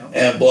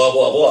 and blah,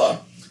 blah, blah.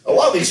 A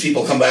lot of these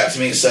people come back to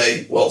me and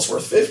say, well, it's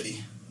worth $50.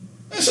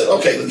 I said,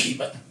 okay, then keep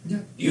it. Yeah.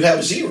 You have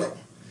 $0.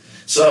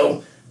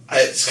 So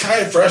it's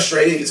kind of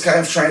frustrating. It's kind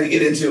of trying to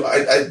get into,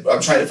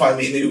 I'm trying to find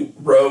me a new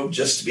road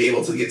just to be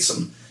able to get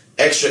some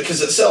extra,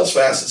 because it sells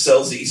fast, it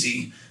sells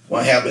easy.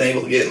 When I have been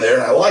able to get in there,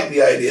 and I like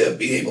the idea of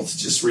being able to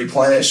just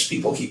replenish.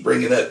 People keep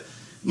bringing it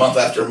month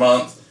after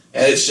month,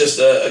 and it's just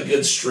a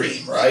good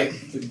stream, right?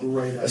 It's a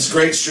great idea. It's a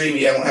great stream.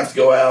 You don't have to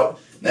go out.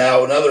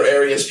 Now, in other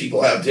areas,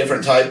 people have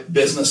different type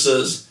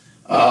businesses.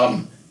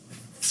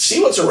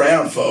 See what's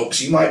around,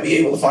 folks. You might be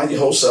able to find your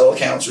wholesale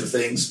accounts or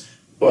things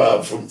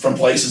from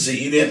places that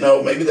you didn't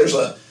know. Maybe there's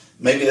a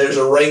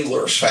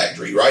Wrangler's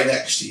factory right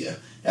next to you,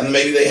 and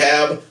maybe they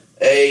have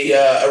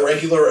a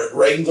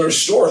regular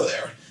store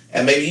there.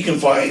 And maybe you can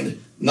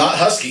find not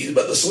Huskies,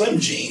 but the Slim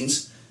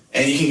Jeans,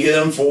 and you can get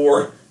them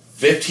for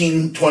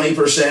 15,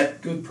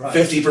 20%, good price.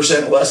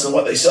 50% less than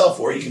what they sell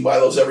for. You can buy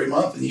those every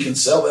month, and you can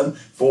sell them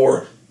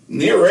for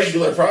near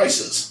regular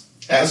prices,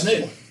 as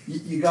new.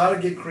 You got to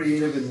get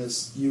creative in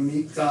this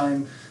unique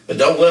time. But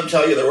don't let them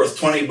tell you they're worth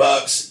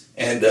 $20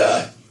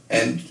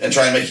 and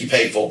try and make you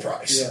pay full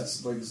price.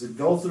 Yes, like I said,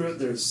 go through it.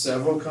 There's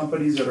several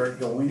companies that are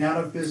going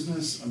out of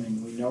business. I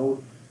mean, we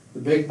know the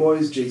big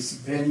boys,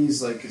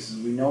 JCPenney's, like I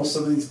said, we know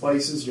some of these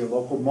places, your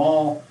local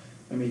mall.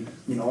 I mean,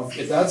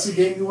 if that's the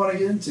game you want to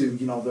get into,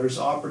 there's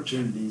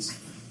opportunities.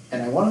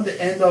 And I wanted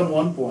to end on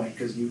one point,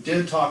 because you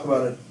did talk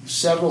about it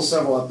several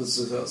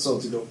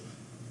episodes ago.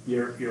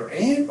 Your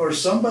aunt or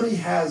somebody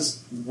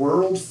has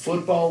World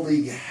Football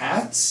League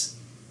hats.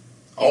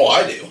 Oh,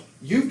 I do.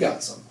 You've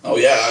got some. Oh,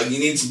 yeah. You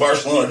need some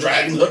Barcelona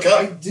Dragons hookup?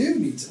 I do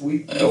need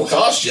to. It'll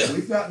cost you.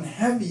 We've gotten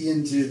heavy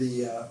into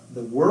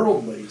the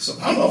World League. So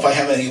I don't know if I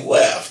have any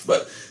left,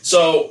 but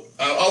so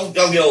I'll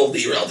get a little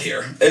derailed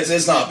here.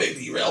 It's not a big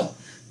derail.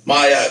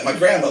 My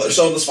grandmother.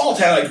 So in the small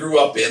town I grew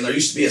up in, there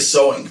used to be a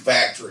sewing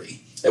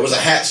factory. It was a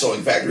hat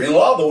sewing factory, and a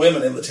lot of the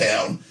women in the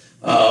town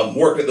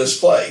worked at this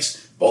place.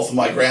 Both of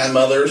my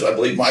grandmothers, I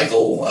believe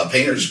Michael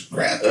Painter's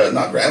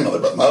not grandmother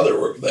but mother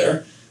worked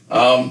there.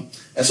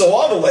 And so a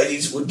lot of the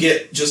ladies would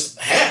get just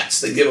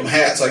hats. They'd give them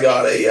hats. I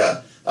got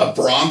a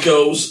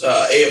Broncos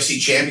AFC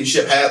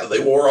Championship hat that they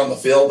wore on the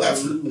field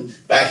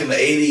back in the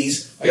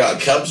 80s. I got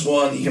a Cubs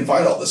one. You can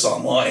find all this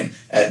online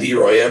at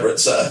DeRoy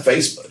Everett's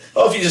Facebook.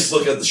 Oh, if you just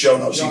look at the show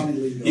notes,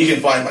 you can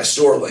find my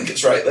store link.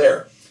 It's right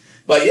there.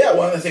 But yeah,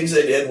 one of the things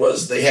they did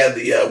was they had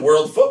the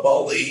World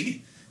Football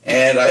League,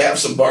 and I have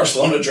some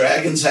Barcelona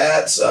Dragons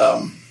hats.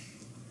 I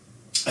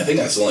think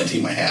that's the only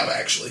team I have,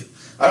 actually.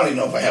 I don't even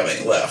know if I have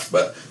any left,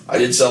 but I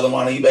did sell them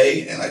on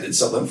eBay, and I did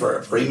sell them for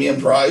a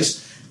premium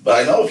price. But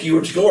I know if you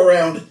were to go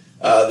around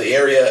the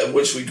area in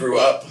which we grew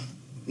up,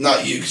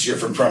 not you because you're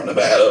from Trump,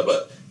 Nevada,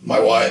 but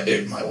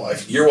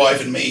your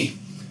wife and me,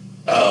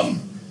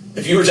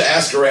 if you were to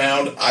ask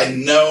around, I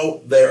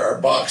know there are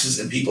boxes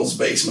in people's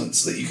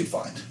basements that you could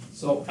find.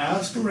 So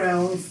ask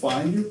around,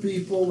 find your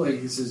people.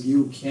 Like he says,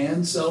 you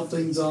can sell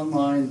things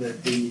online,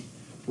 that the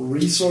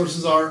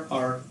resources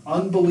are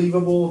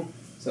unbelievable.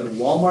 So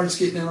Walmart's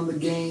getting in on the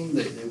game.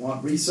 They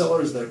want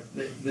resellers.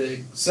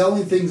 The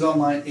selling things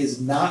online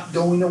is not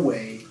going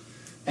away,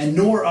 and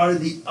nor are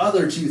the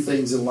other two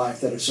things in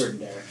life that are certain,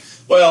 Derek.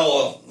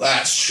 Well,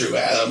 that's true,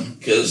 Adam,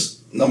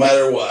 because no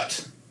matter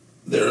what,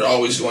 there are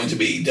always going to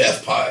be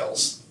death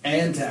piles.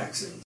 And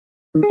taxes.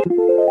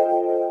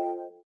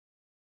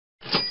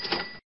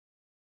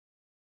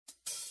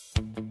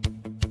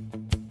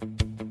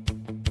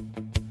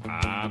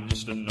 I'm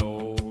just an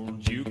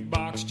old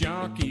jukebox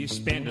junkie,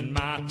 spending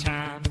my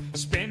time,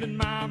 spending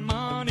my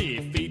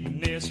money,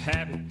 feeding this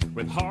habit.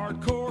 with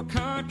hardcore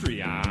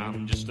country.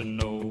 I'm just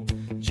an old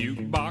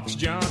jukebox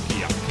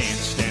junkie. I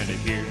can't stand it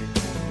here.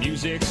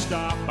 Music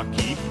stop. I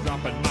keep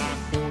dropping my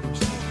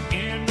quarters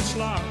in the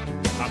slot.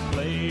 I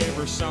play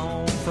every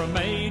song from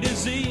A to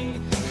Z.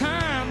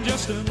 I'm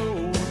just an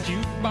old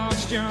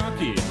jukebox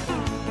junkie.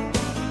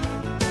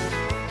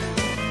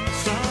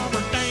 Some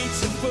are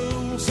dancing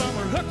fools, some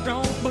are hooked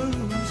on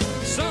booze.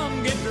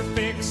 Some get their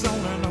fix on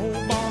an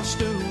old bar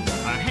stool.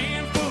 A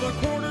handful of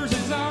quarters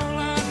is all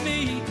I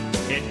need.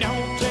 It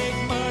don't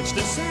take much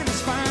to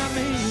satisfy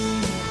me.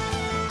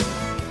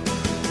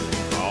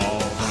 Oh,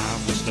 I'm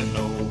just an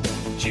old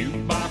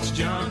jukebox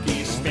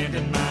junkie,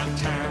 spending my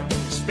time,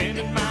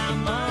 spending my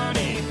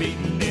money,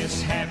 feeding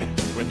this habit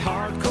with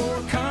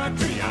hardcore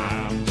country.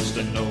 I'm just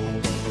an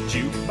old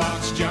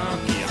jukebox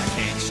junkie. I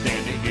can't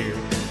stand it here.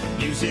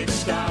 Music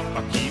stop.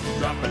 I keep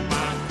dropping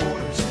my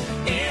quarters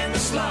in the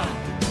slot.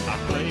 I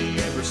play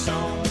every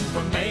song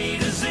from A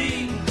to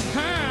Z.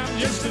 I'm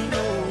just an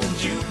old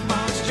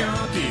jukebox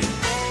junkie.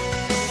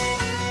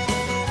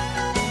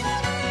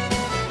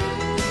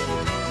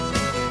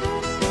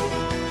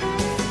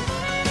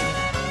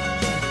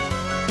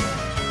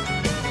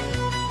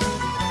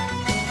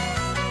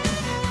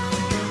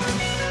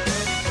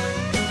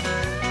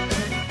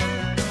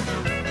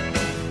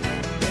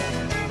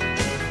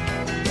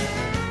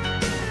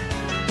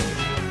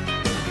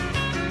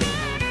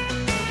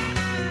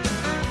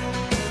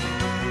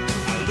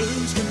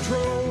 Lose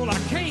control, I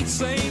can't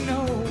say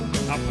no.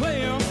 I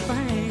play 'em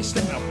fast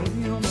and I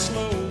play 'em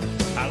slow.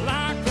 I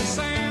like the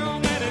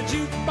sound that a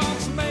jukebox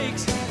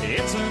makes.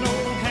 It's an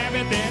old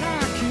habit that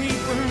I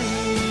can't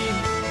break.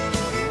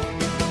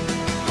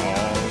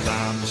 'Cause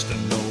I'm just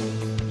an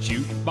old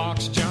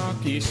jukebox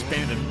junkie,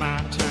 spending my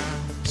time,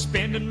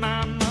 spending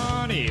my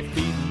money,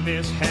 feeding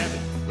this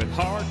habit with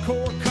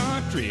hardcore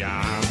country.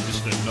 I'm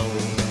just an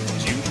old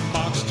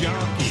jukebox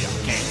junkie. I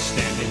can't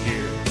stand it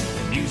here.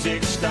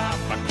 Music stop.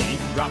 I keep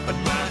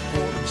dropping my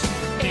quarters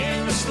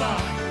in the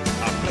slot.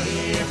 I play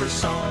every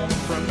song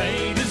from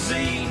A to Z.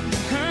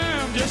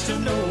 I'm just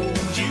an old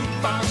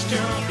jukebox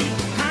junkie.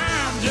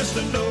 I'm just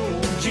an old